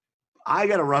 I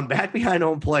got to run back behind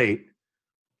home plate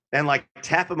and like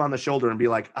tap him on the shoulder and be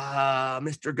like,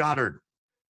 "Mr. Goddard."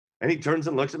 And he turns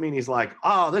and looks at me and he's like,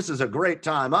 "Oh, this is a great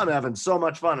time. I'm having so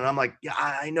much fun." And I'm like, "Yeah,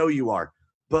 I know you are.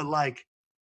 But like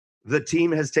the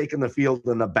team has taken the field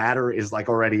and the batter is like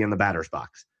already in the batter's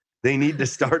box. They need to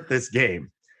start this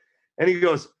game." And he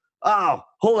goes, "Oh,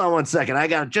 hold on one second. I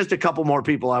got just a couple more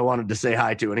people I wanted to say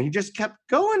hi to." And he just kept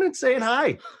going and saying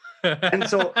hi. And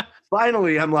so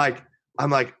finally I'm like,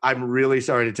 "I'm really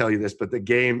sorry to tell you this, but the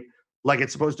game, like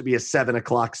it's supposed to be a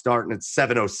 7:00 start and it's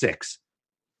 7:06.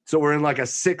 So we're in like a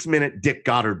 6-minute Dick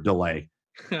Goddard delay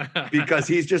because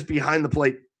he's just behind the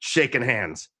plate shaking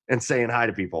hands and saying hi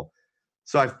to people."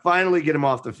 So I finally get him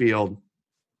off the field.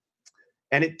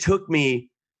 And it took me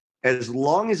as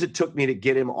long as it took me to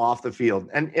get him off the field.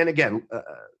 And again,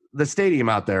 the stadium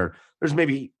out there, there's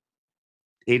maybe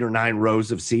 8 or 9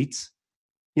 rows of seats.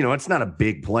 You know, it's not a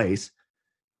big place.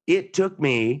 It took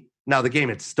me, now the game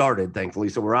had started, thankfully,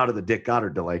 so we're out of the Dick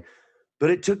Goddard delay. But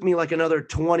it took me like another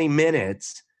 20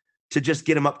 minutes to just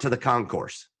get him up to the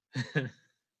concourse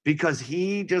because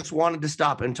he just wanted to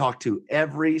stop and talk to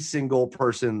every single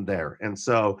person there. And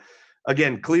so,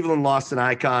 again, Cleveland lost an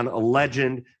icon, a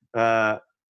legend.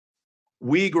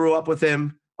 We grew up with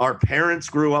him. Our parents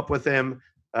grew up with him,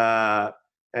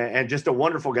 and just a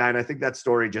wonderful guy. And I think that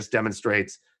story just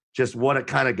demonstrates just what a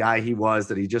kind of guy he was,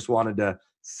 that he just wanted to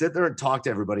sit there and talk to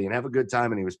everybody and have a good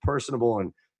time. And he was personable,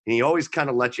 and he always kind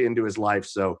of let you into his life.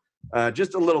 So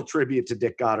just a little tribute to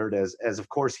Dick Goddard, as of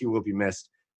course he will be missed.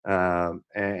 And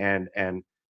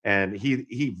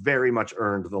he very much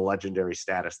earned the legendary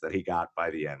status that he got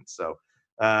by the end. So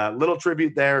little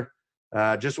tribute there.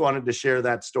 Just wanted to share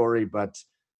that story. But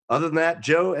other than that,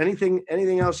 Joe,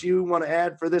 anything else you want to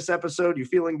add for this episode? You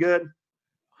feeling good?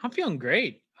 I'm feeling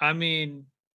great. I mean,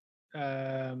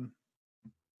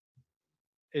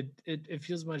 it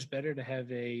feels much better to have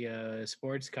a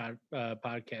sports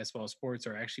podcast while sports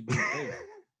are actually being played.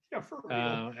 Yeah, for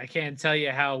real. I can't tell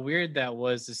you how weird that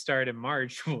was to start in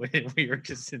March when we were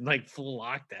just in like full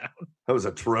lockdown. That was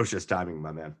atrocious timing,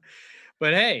 my man.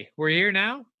 But hey, we're here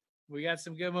now. We got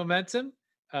some good momentum.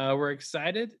 We're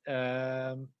excited.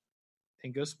 And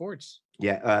go sports.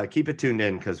 Yeah, keep it tuned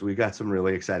in because we've got some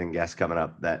really exciting guests coming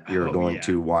up that you're going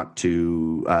to want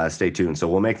to stay tuned. So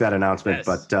we'll make that announcement.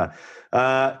 Yes.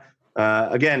 But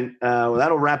again,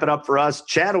 that'll wrap it up for us.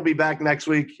 Chad will be back next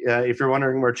week. If you're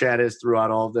wondering where Chad is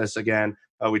throughout all of this, again,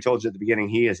 we told you at the beginning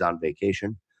he is on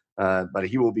vacation, but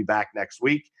he will be back next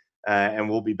week. And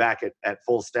we'll be back at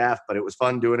full staff. But it was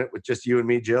fun doing it with just you and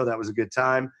me, Joe. That was a good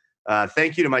time.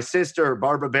 Thank you to my sister,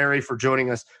 Barbara Berry, for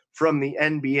joining us from the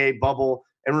NBA bubble.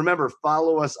 And remember,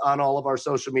 follow us on all of our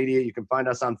social media. You can find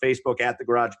us on Facebook at the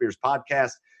Garage Beers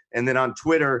Podcast. And then on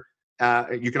Twitter,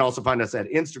 you can also find us at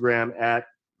Instagram at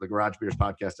the Garage Beers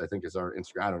Podcast, I think is our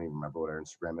Instagram. I don't even remember what our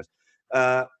Instagram is.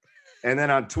 And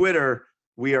then on Twitter,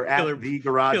 we are at the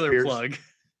Garage Beers. Plug.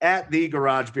 At the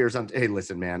Garage Beers. Hey,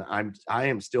 listen, man, I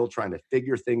am still trying to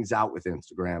figure things out with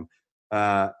Instagram.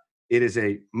 It is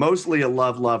mostly a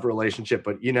love relationship,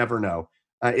 but you never know.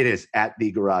 It is at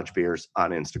the Garage Beers on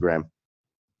Instagram.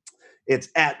 It's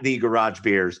at the Garage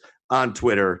Beers on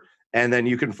Twitter. And then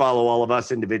you can follow all of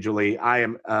us individually. I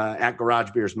am at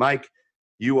Garage Beers Mike.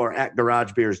 You are at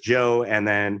Garage Beers Joe. And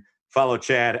then follow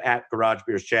Chad at Garage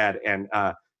Beers Chad. And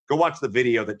go watch the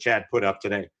video that Chad put up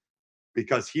today,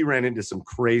 because he ran into some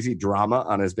crazy drama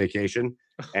on his vacation.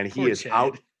 And he is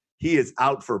out. He is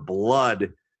out for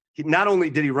blood. Not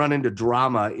only did he run into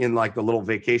drama in like the little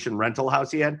vacation rental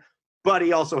house he had, but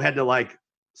he also had to like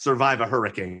survive a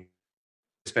hurricane.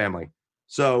 His family.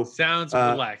 So sounds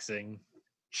relaxing.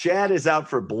 Chad is out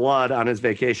for blood on his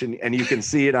vacation, and you can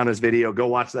see it on his video. Go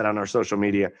watch that on our social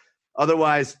media.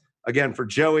 Otherwise, again, for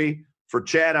Joey, for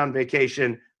Chad on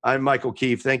vacation, I'm Michael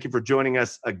Keefe. Thank you for joining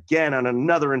us again on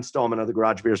another installment of the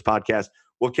Garage Beers podcast.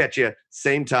 We'll catch you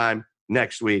same time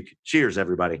next week. Cheers,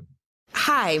 everybody.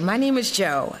 Hi, my name is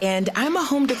Joe, and I'm a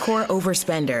home decor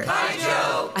overspender. Hi,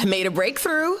 Joe. I made a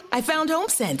breakthrough. I found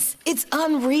HomeSense. It's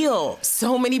unreal.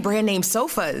 So many brand name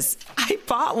sofas. I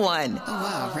bought one. Oh,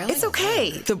 wow, really? It's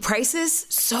okay. The prices,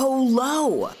 so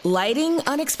low. Lighting,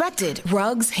 unexpected.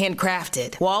 Rugs,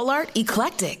 handcrafted. Wall art,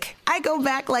 eclectic. I go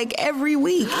back like every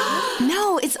week.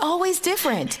 No, it's always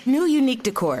different. New unique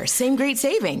decor, same great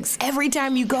savings. Every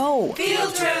time you go.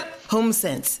 Field trip.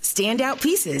 HomeSense. Standout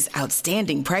pieces,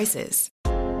 outstanding prices.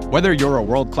 Whether you're a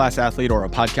world-class athlete or a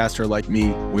podcaster like me,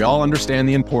 we all understand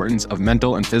the importance of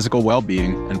mental and physical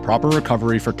well-being and proper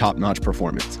recovery for top-notch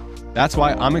performance. That's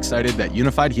why I'm excited that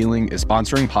Unified Healing is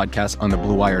sponsoring podcasts on the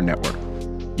Blue Wire Network.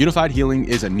 Unified Healing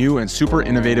is a new and super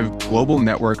innovative global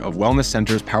network of wellness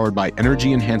centers powered by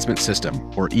Energy Enhancement System,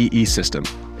 or EE System.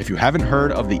 If you haven't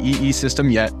heard of the EE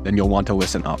System yet, then you'll want to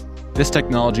listen up. This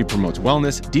technology promotes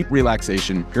wellness, deep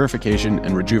relaxation, purification,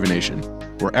 and rejuvenation.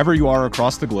 Wherever you are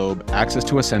across the globe, access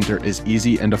to a center is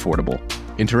easy and affordable.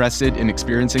 Interested in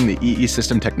experiencing the EE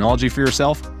System technology for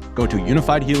yourself? Go to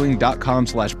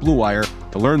unifiedhealing.com/bluewire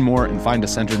to learn more and find a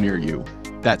center near you.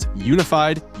 That's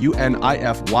unified,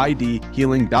 UNIFYD,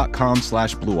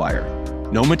 healing.com/bluewire.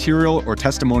 No material or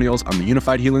testimonials on the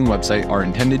Unified Healing website are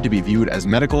intended to be viewed as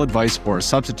medical advice or a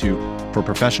substitute for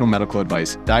professional medical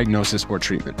advice, diagnosis, or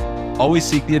treatment. Always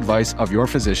seek the advice of your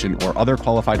physician or other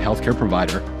qualified healthcare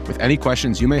provider with any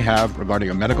questions you may have regarding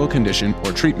a medical condition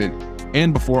or treatment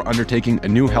and before undertaking a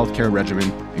new healthcare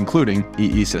regimen, including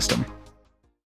EE System.